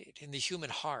void in the human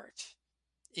heart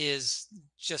is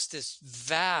just this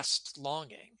vast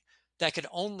longing that could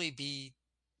only be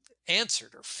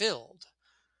answered or filled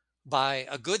by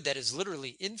a good that is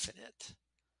literally infinite.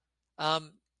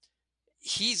 Um,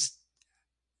 he's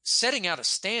setting out a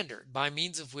standard by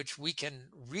means of which we can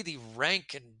really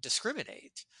rank and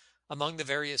discriminate among the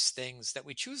various things that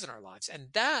we choose in our lives. And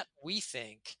that, we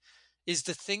think, is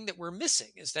the thing that we're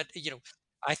missing, is that,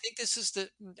 I think this is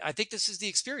the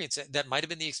experience that might have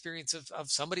been the experience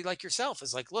of somebody like yourself,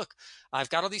 is like, look, I've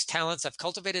got all these talents, I've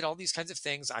cultivated all these kinds of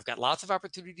things, I've got lots of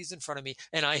opportunities in front of me,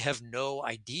 and I have no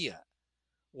idea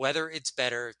whether it's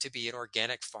better to be an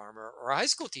organic farmer or a high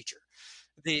school teacher.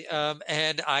 The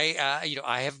and I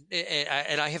I have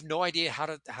and I have no idea how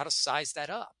to size that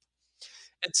up.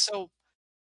 And so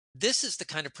this is the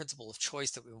kind of principle of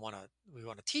choice that we want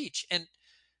to teach. And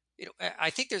I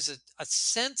think there's a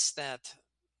sense that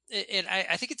and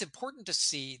I think it's important to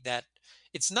see that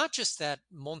it's not just that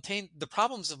the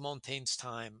problems of Montaigne's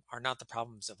time are not the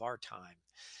problems of our time.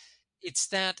 It's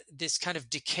that this kind of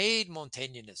decayed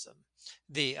Montaigneanism,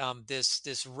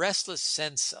 this restless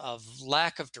sense of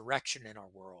lack of direction in our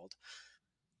world,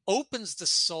 opens the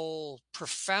soul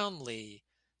profoundly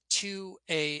to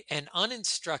an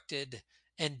uninstructed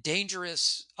and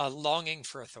dangerous longing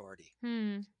for authority.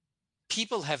 Hmm.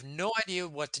 People have no idea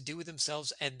what to do with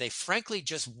themselves, and they frankly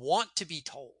just want to be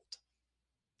told,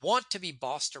 want to be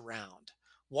bossed around,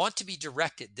 want to be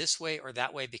directed this way or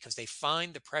that way because they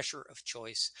find the pressure of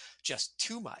choice just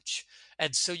too much.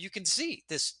 And so you can see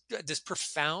this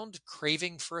profound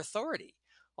craving for authority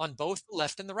on both the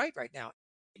left and the right now.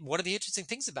 One of the interesting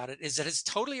things about it is that it's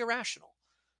totally irrational.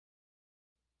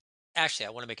 Actually, I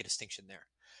want to make a distinction there.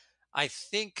 I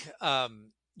think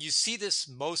you see this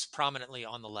most prominently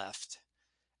on the left.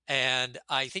 And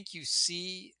I think you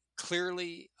see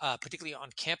clearly, particularly on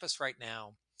campus right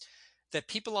now, that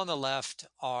people on the left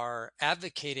are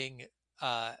advocating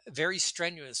very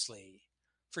strenuously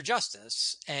for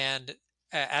justice and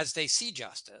as they see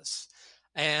justice.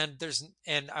 And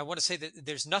I want to say that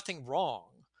there's nothing wrong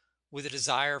with a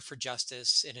desire for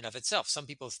justice in and of itself. Some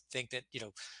people think that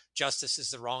justice is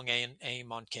the wrong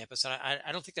aim on campus, and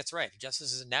I don't think that's right.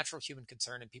 Justice is a natural human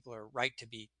concern, and people are right to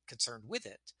be concerned with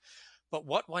it. But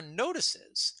what one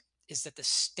notices is that the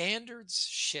standards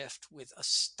shift with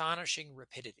astonishing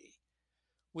rapidity,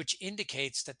 which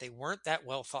indicates that they weren't that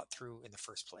well thought through in the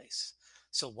first place.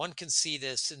 So one can see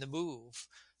this in the move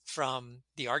from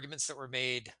the arguments that were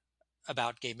made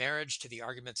about gay marriage to the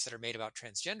arguments that are made about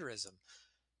transgenderism.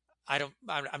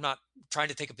 I'm not trying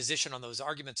to take a position on those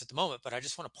arguments at the moment, but I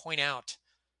just want to point out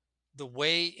the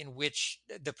way in which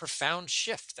the profound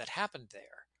shift that happened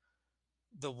there.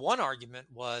 The one argument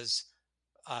was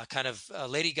kind of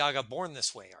Lady Gaga born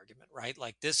this way argument, right?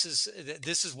 Like this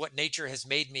is what nature has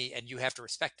made me, and you have to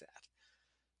respect that.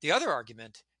 The other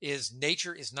argument is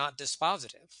nature is not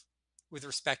dispositive with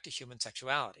respect to human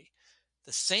sexuality.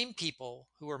 The same people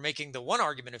who were making the one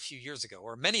argument a few years ago,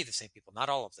 or many of the same people, not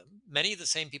all of them, many of the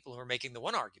same people who were making the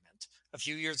one argument a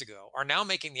few years ago are now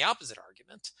making the opposite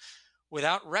argument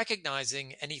without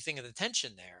recognizing anything of the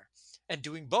tension there and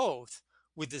doing both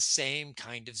with the same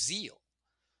kind of zeal.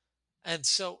 And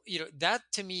so, that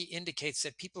to me indicates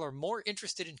that people are more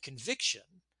interested in conviction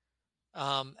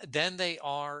than they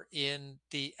are in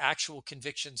the actual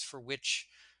convictions for which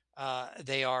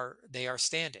they are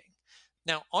standing.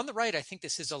 Now, on the right, I think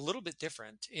this is a little bit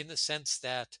different in the sense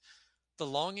that the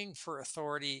longing for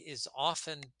authority is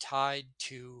often tied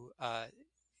to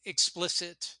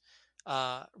explicit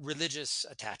religious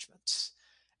attachments,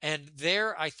 and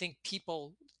there, I think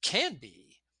people can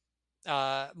be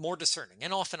more discerning,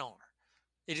 and often are.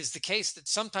 It is the case that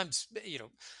sometimes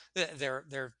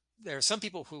there are some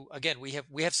people who, again, we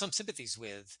have some sympathies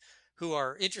with, who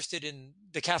are interested in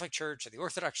the Catholic Church or the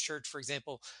Orthodox Church, for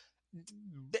example,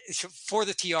 for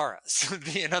the tiaras.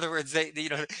 In other words,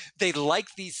 they like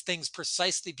these things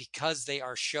precisely because they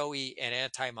are showy and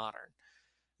anti-modern.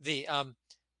 The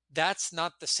That's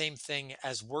not the same thing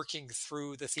as working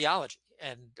through the theology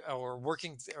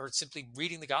or simply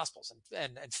reading the Gospels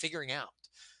and figuring out,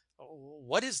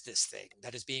 what is this thing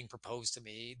that is being proposed to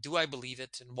me? Do I believe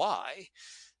it, and why?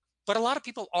 But a lot of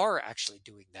people are actually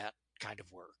doing that kind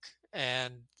of work.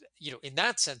 And, in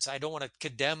that sense, I don't want to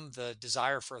condemn the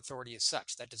desire for authority as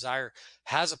such. That desire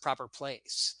has a proper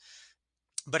place,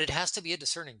 but it has to be a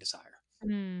discerning desire.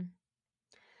 Hmm.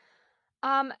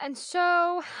 And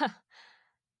so,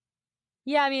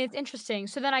 yeah, I mean, it's interesting.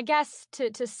 So then I guess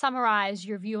to summarize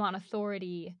your view on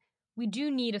authority, we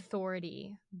do need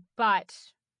authority, but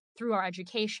through our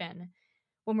education,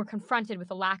 when we're confronted with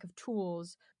a lack of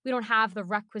tools, we don't have the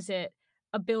requisite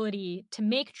ability to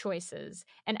make choices.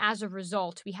 And as a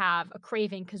result, we have a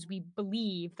craving because we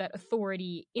believe that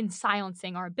authority, in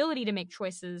silencing our ability to make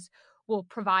choices, will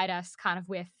provide us kind of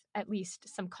with at least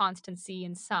some constancy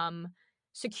and some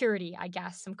security, I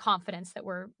guess, some confidence that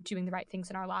we're doing the right things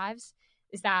in our lives.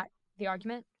 Is that the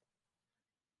argument?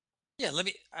 Yeah,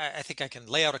 I think I can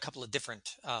lay out a couple of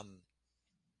different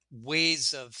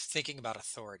ways of thinking about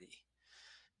authority.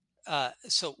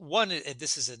 So one, and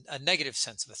this is a negative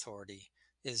sense of authority,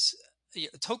 is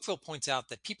Tocqueville points out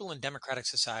that people in democratic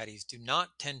societies do not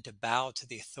tend to bow to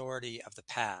the authority of the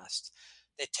past.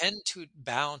 They tend to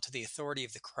bow to the authority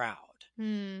of the crowd.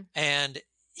 Hmm. And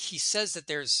he says that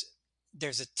there's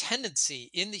a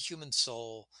tendency in the human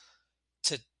soul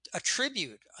to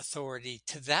attribute authority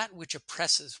to that which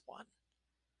oppresses one.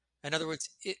 In other words,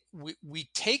 we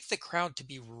take the crowd to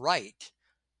be right,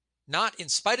 not in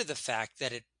spite of the fact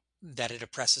that it that it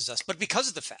oppresses us, but because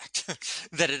of the fact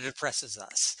that it oppresses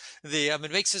us.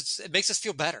 It makes us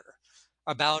feel better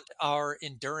about our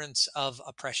endurance of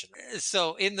oppression.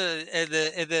 So in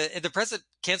the present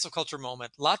cancel culture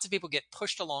moment, lots of people get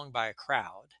pushed along by a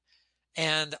crowd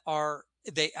and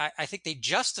I think they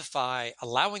justify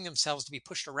allowing themselves to be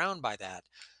pushed around by that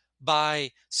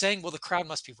by saying, well, the crowd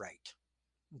must be right.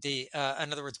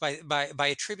 In other words, by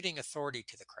attributing authority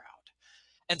to the crowd.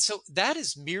 And so that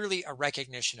is merely a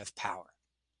recognition of power.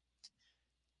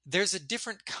 There's a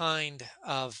different kind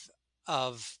of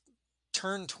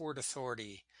turn toward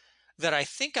authority that I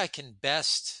think I can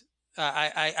best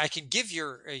I can give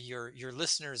your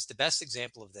listeners the best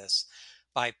example of this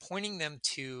by pointing them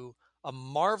to a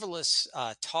marvelous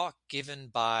talk given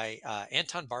by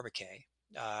Anton Barbacay,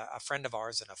 a friend of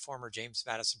ours and a former James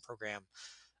Madison Program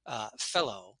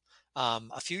fellow,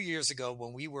 a few years ago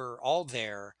when we were all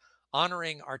there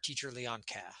honoring our teacher Leon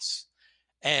Cass.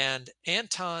 And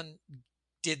Anton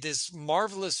did this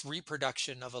marvelous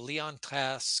reproduction of a Leon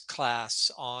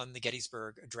class on the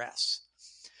Gettysburg Address.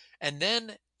 And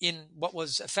then in what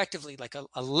was effectively like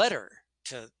a letter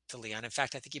to Leon, in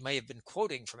fact, I think he may have been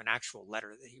quoting from an actual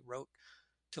letter that he wrote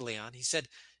to Leon. He said,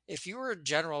 if you were a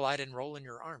general, I'd enroll in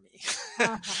your army.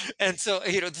 Uh-huh. And so,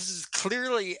 this is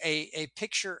clearly a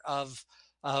picture of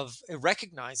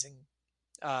recognizing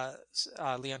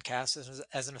Leon Cass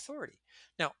as an authority.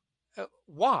 Now,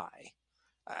 why?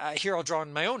 Here I'll draw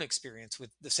on my own experience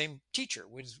with the same teacher,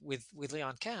 with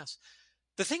Leon Cass.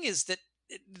 The thing is that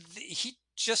he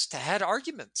just had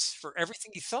arguments for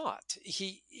everything he thought.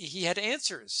 He had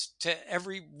answers to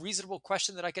every reasonable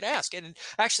question that I could ask. And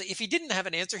actually, if he didn't have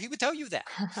an answer, he would tell you that.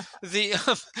 The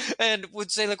and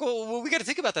would say like, "Oh, well, we got to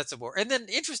think about that some more." And then,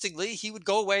 interestingly, he would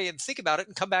go away and think about it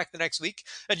and come back the next week,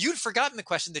 and you'd forgotten the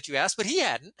question that you asked, but he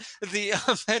hadn't.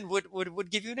 And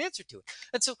would give you an answer to it.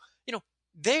 And so,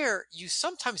 there you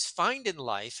sometimes find in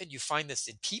life, and you find this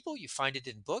in people, you find it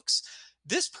in books.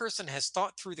 This person has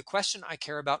thought through the question I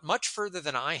care about much further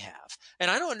than I have. And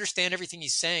I don't understand everything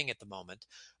he's saying at the moment,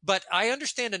 but I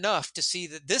understand enough to see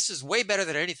that this is way better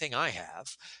than anything I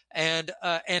have. And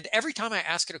every time I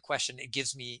ask it a question, it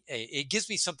gives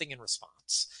me something in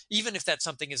response, even if that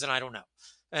something is an I don't know,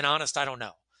 an honest I don't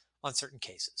know on certain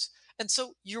cases. And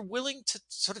so you're willing to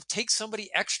sort of take somebody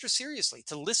extra seriously,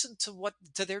 to listen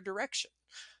to their direction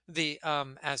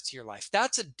as to your life.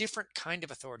 That's a different kind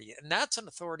of authority, and that's an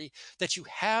authority that you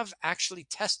have actually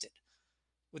tested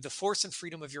with the force and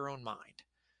freedom of your own mind.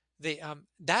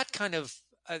 That kind of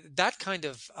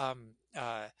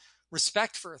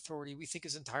respect for authority we think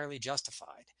is entirely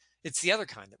justified. It's the other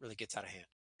kind that really gets out of hand.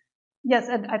 Yes,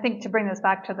 and I think to bring this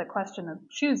back to the question of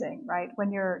choosing, right?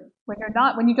 When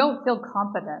you don't feel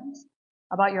confident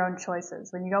about your own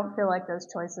choices, when you don't feel like those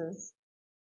choices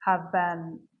have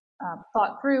been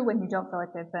thought through, when you don't feel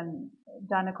like they've been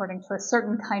done according to a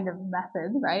certain kind of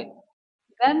method, right?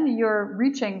 Then you're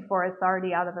reaching for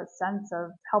authority out of a sense of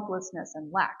helplessness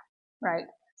and lack, right?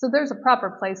 So there's a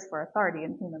proper place for authority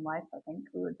in human life, I think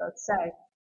we would both say,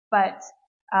 but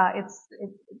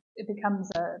it becomes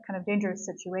a kind of dangerous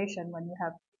situation when you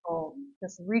have people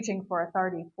just reaching for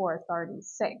authority's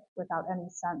sake without any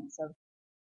sense of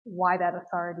why that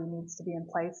authority needs to be in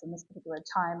place in this particular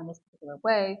time, in this particular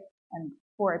way, and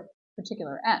for a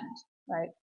particular end, right?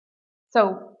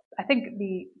 So I think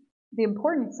the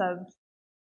importance of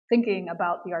thinking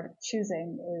about the art of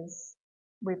choosing is,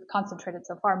 we've concentrated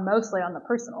so far mostly on the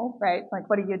personal, right? Like,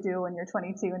 what do you do when you're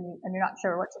 22 and you're not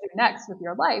sure what to do next with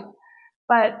your life?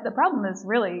 But the problem is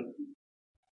really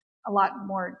a lot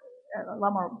more,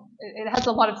 it has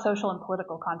a lot of social and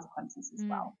political consequences as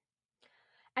well.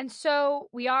 And so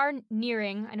we are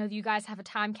nearing, I know that you guys have a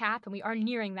time cap, and we are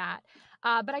nearing that.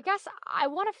 But I guess I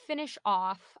want to finish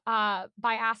off by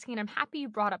asking, and I'm happy you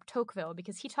brought up Toqueville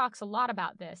because he talks a lot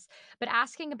about this, but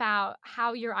asking about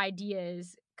how your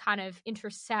ideas kind of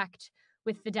intersect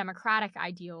with the democratic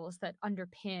ideals that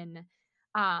underpin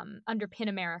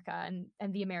America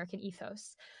and the American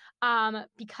ethos.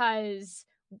 Because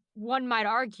one might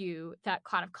argue that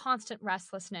kind of constant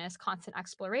restlessness, constant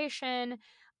exploration,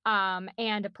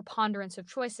 and a preponderance of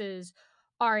choices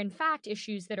are in fact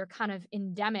issues that are kind of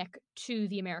endemic to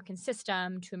the American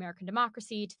system, to American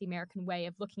democracy, to the American way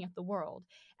of looking at the world.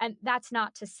 And that's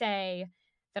not to say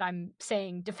that I'm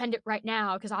saying defend it right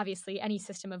now, because obviously any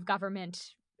system of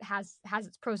government has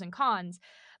its pros and cons.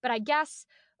 But I guess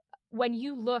when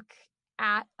you look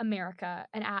at America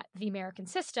and at the American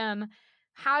system,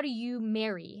 how do you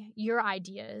marry your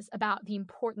ideas about the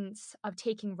importance of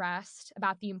taking rest,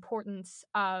 about the importance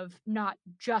of not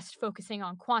just focusing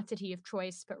on quantity of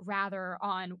choice, but rather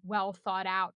on well thought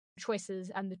out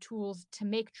choices and the tools to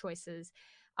make choices,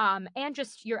 and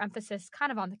just your emphasis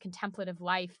kind of on the contemplative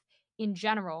life in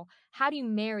general. How do you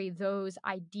marry those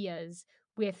ideas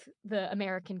with the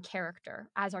American character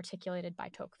as articulated by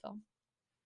Toqueville?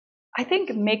 I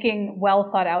think making well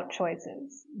thought out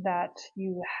choices that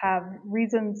you have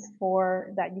reasons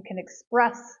for, that you can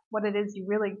express what it is you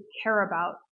really care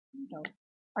about,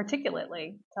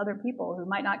 articulately to other people who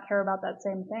might not care about that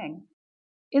same thing,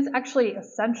 is actually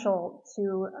essential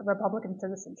to Republican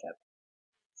citizenship.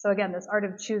 So again, this art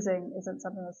of choosing isn't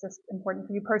something that's just important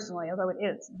for you personally, although it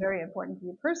is very important for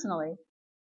you personally.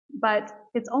 But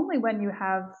it's only when you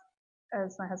have,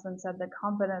 as my husband said, the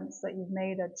confidence that you've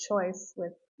made a choice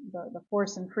with the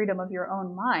force and freedom of your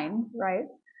own mind, right?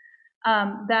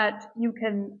 That you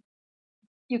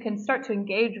can start to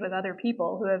engage with other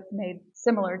people who've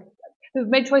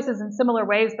made choices in similar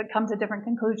ways but come to different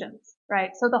conclusions,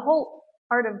 right? So the whole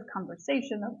part of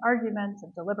conversation, of argument,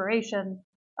 of deliberation,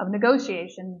 of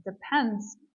negotiation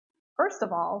depends, first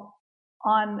of all,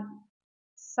 on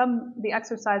the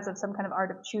exercise of some kind of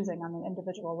art of choosing on an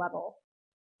individual level.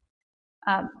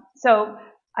 So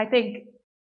I think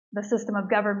the system of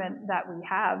government that we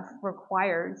have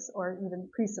requires or even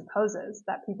presupposes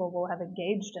that people will have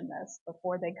engaged in this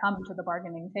before they come to the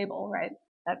bargaining table, right?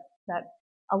 That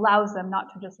allows them not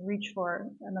to just reach for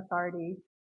an authority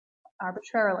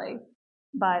arbitrarily,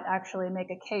 but actually make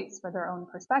a case for their own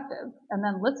perspective and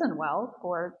then listen well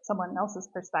for someone else's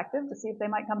perspective to see if they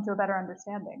might come to a better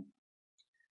understanding.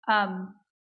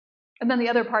 And then the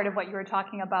other part of what you were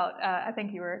talking about, I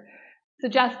think you were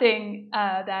suggesting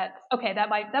that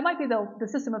might be the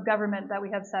system of government that we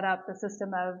have set up, the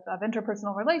system of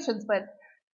interpersonal relations, but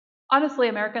honestly,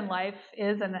 American life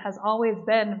is and has always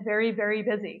been very, very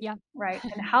busy, Yeah. right?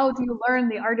 And how do you learn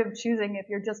the art of choosing if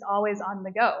you're just always on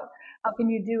the go? How can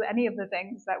you do any of the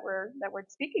things that we're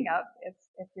speaking of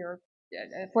if you're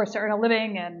forced to earn a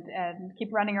living and keep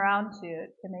running around to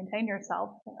maintain yourself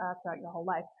throughout your whole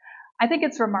life? I think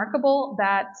it's remarkable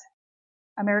that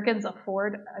Americans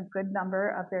afford a good number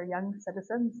of their young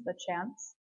citizens the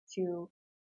chance to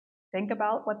think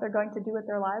about what they're going to do with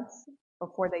their lives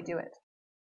before they do it.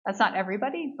 That's not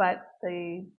everybody, but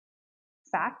the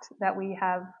fact that we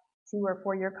have 2 or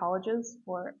 4 year colleges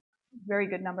for a very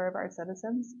good number of our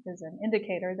citizens is an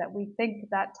indicator that we think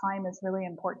that time is really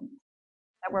important,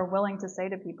 that we're willing to say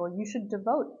to people, you should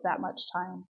devote that much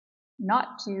time, not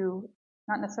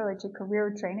necessarily to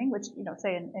career training, which,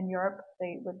 say in Europe,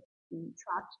 they would be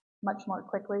tracked much more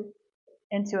quickly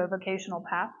into a vocational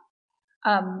path,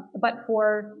 but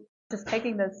for just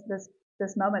taking this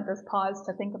moment, this pause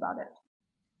to think about it.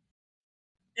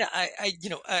 Yeah,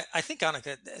 I think,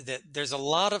 Annika, that there's a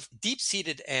lot of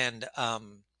deep-seated and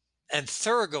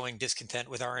thoroughgoing discontent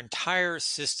with our entire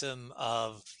system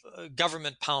of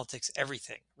government, politics,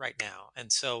 everything right now.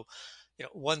 And so,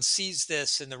 one sees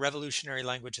this in the revolutionary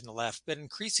language in the left, but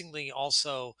increasingly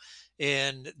also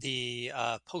in the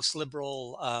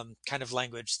post-liberal kind of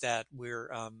language that we're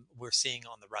seeing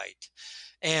on the right.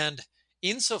 And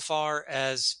insofar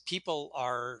as people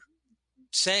are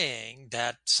saying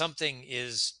that something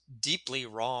is deeply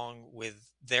wrong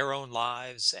with their own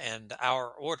lives and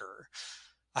our order,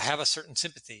 I have a certain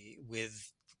sympathy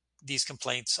with these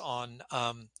complaints on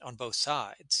both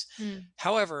sides. Mm.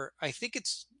 However, I think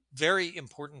it's very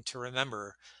important to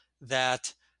remember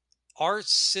that our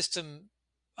system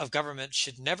of government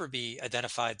should never be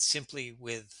identified simply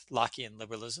with Lockean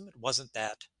liberalism. It wasn't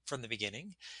that from the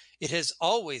beginning. It has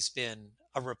always been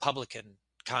a Republican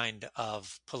kind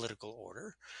of political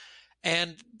order.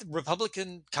 And the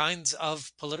Republican kinds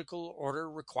of political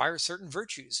order require certain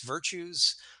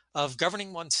virtues of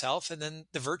governing oneself, and then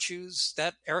the virtues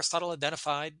that Aristotle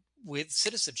identified with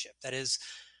citizenship. That is,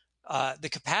 the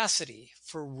capacity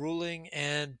for ruling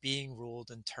and being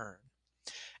ruled in turn.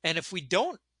 And if we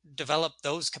don't develop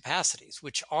those capacities,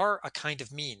 which are a kind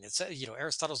of mean,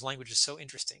 Aristotle's language is so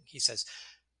interesting. He says,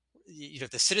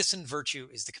 the citizen virtue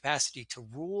is the capacity to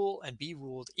rule and be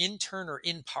ruled in turn or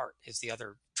in part, is the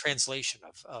other translation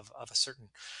of a certain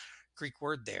Greek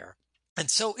word there. And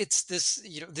so it's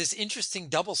this interesting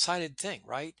double-sided thing,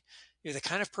 right? You're the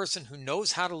kind of person who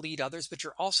knows how to lead others, but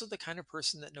you're also the kind of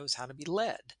person that knows how to be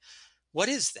led. What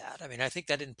is that? I mean, I think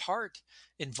that in part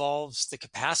involves the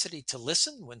capacity to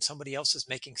listen when somebody else is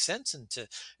making sense, and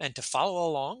to follow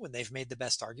along when they've made the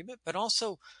best argument, but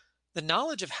also the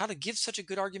knowledge of how to give such a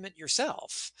good argument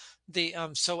yourself,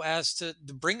 so as to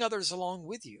bring others along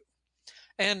with you.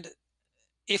 And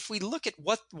if we look at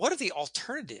what are the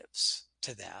alternatives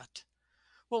to that,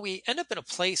 well, we end up in a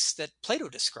place that Plato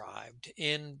described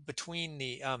in between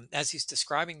as he's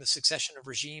describing the succession of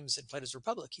regimes in Plato's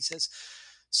Republic. He says,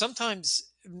 sometimes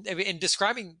in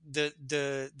describing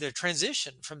the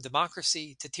transition from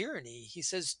democracy to tyranny, he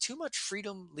says too much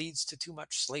freedom leads to too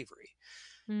much slavery.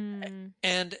 Mm,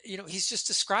 And, he's just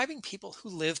describing people who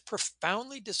live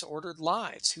profoundly disordered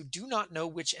lives, who do not know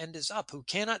which end is up, who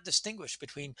cannot distinguish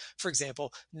between, for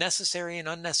example, necessary and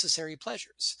unnecessary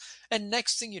pleasures. And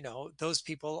next thing you know, those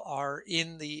people are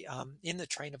in the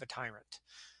train of a tyrant.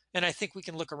 And I think we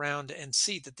can look around and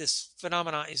see that this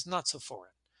phenomena is not so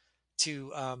foreign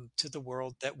to the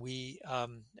world that we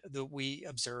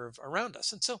observe around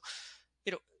us. And so,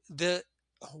 the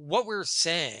what we're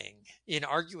saying in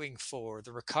arguing for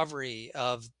the recovery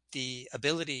of the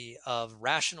ability of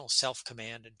rational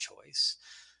self-command and choice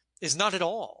is not at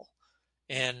all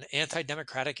an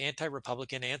anti-democratic,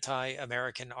 anti-republican,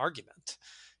 anti-American argument.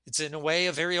 It's in a way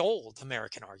a very old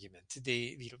American argument.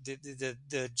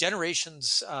 The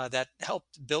generations that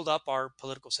helped build up our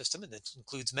political system, and that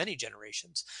includes many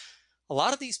generations, a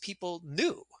lot of these people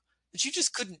knew that you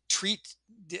just couldn't treat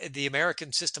the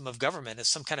American system of government as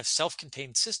some kind of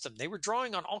self-contained system. They were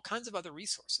drawing on all kinds of other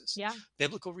resources, yeah.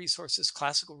 biblical resources,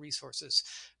 classical resources.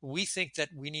 We think that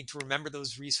we need to remember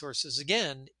those resources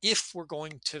again if we're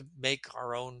going to make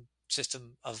our own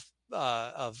system of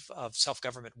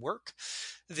self-government work.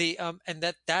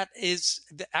 And that is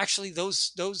actually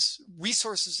those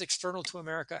resources external to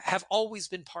America have always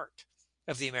been part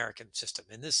of the American system.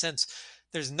 In this sense,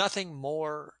 there's nothing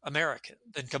more American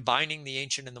than combining the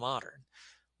ancient and the modern,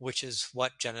 which is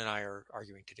what Jen and I are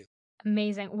arguing to do.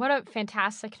 Amazing. What a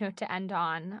fantastic note to end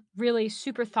on. Really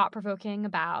super thought-provoking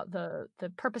about the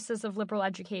purposes of liberal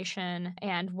education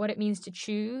and what it means to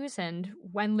choose and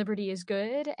when liberty is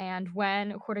good and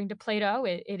when, according to Plato,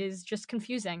 it is just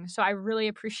confusing. So I really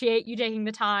appreciate you taking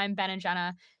the time, Ben and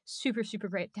Jenna. Super, super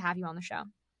great to have you on the show.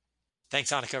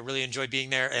 Thanks, Annika. Really enjoyed being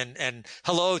there. And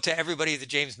hello to everybody at the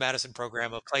James Madison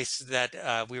Program, a place that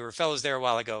we were fellows there a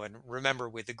while ago and remember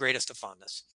with the greatest of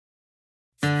fondness.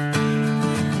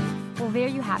 Well, there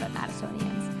you have it,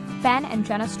 Madisonians. Ben and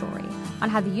Jenna Storey on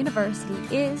how the university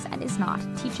is and is not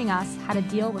teaching us how to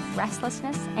deal with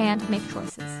restlessness and make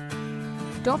choices.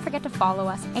 Don't forget to follow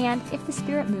us, and if the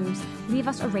spirit moves, leave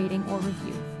us a rating or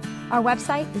review. Our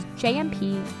website is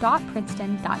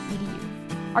jmp.princeton.edu.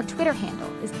 Our Twitter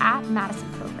handle is @Madison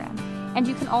Program, and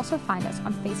you can also find us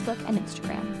on Facebook and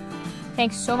Instagram.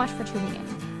 Thanks so much for tuning in,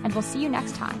 and we'll see you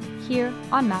next time here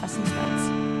on Madison's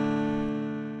Notes.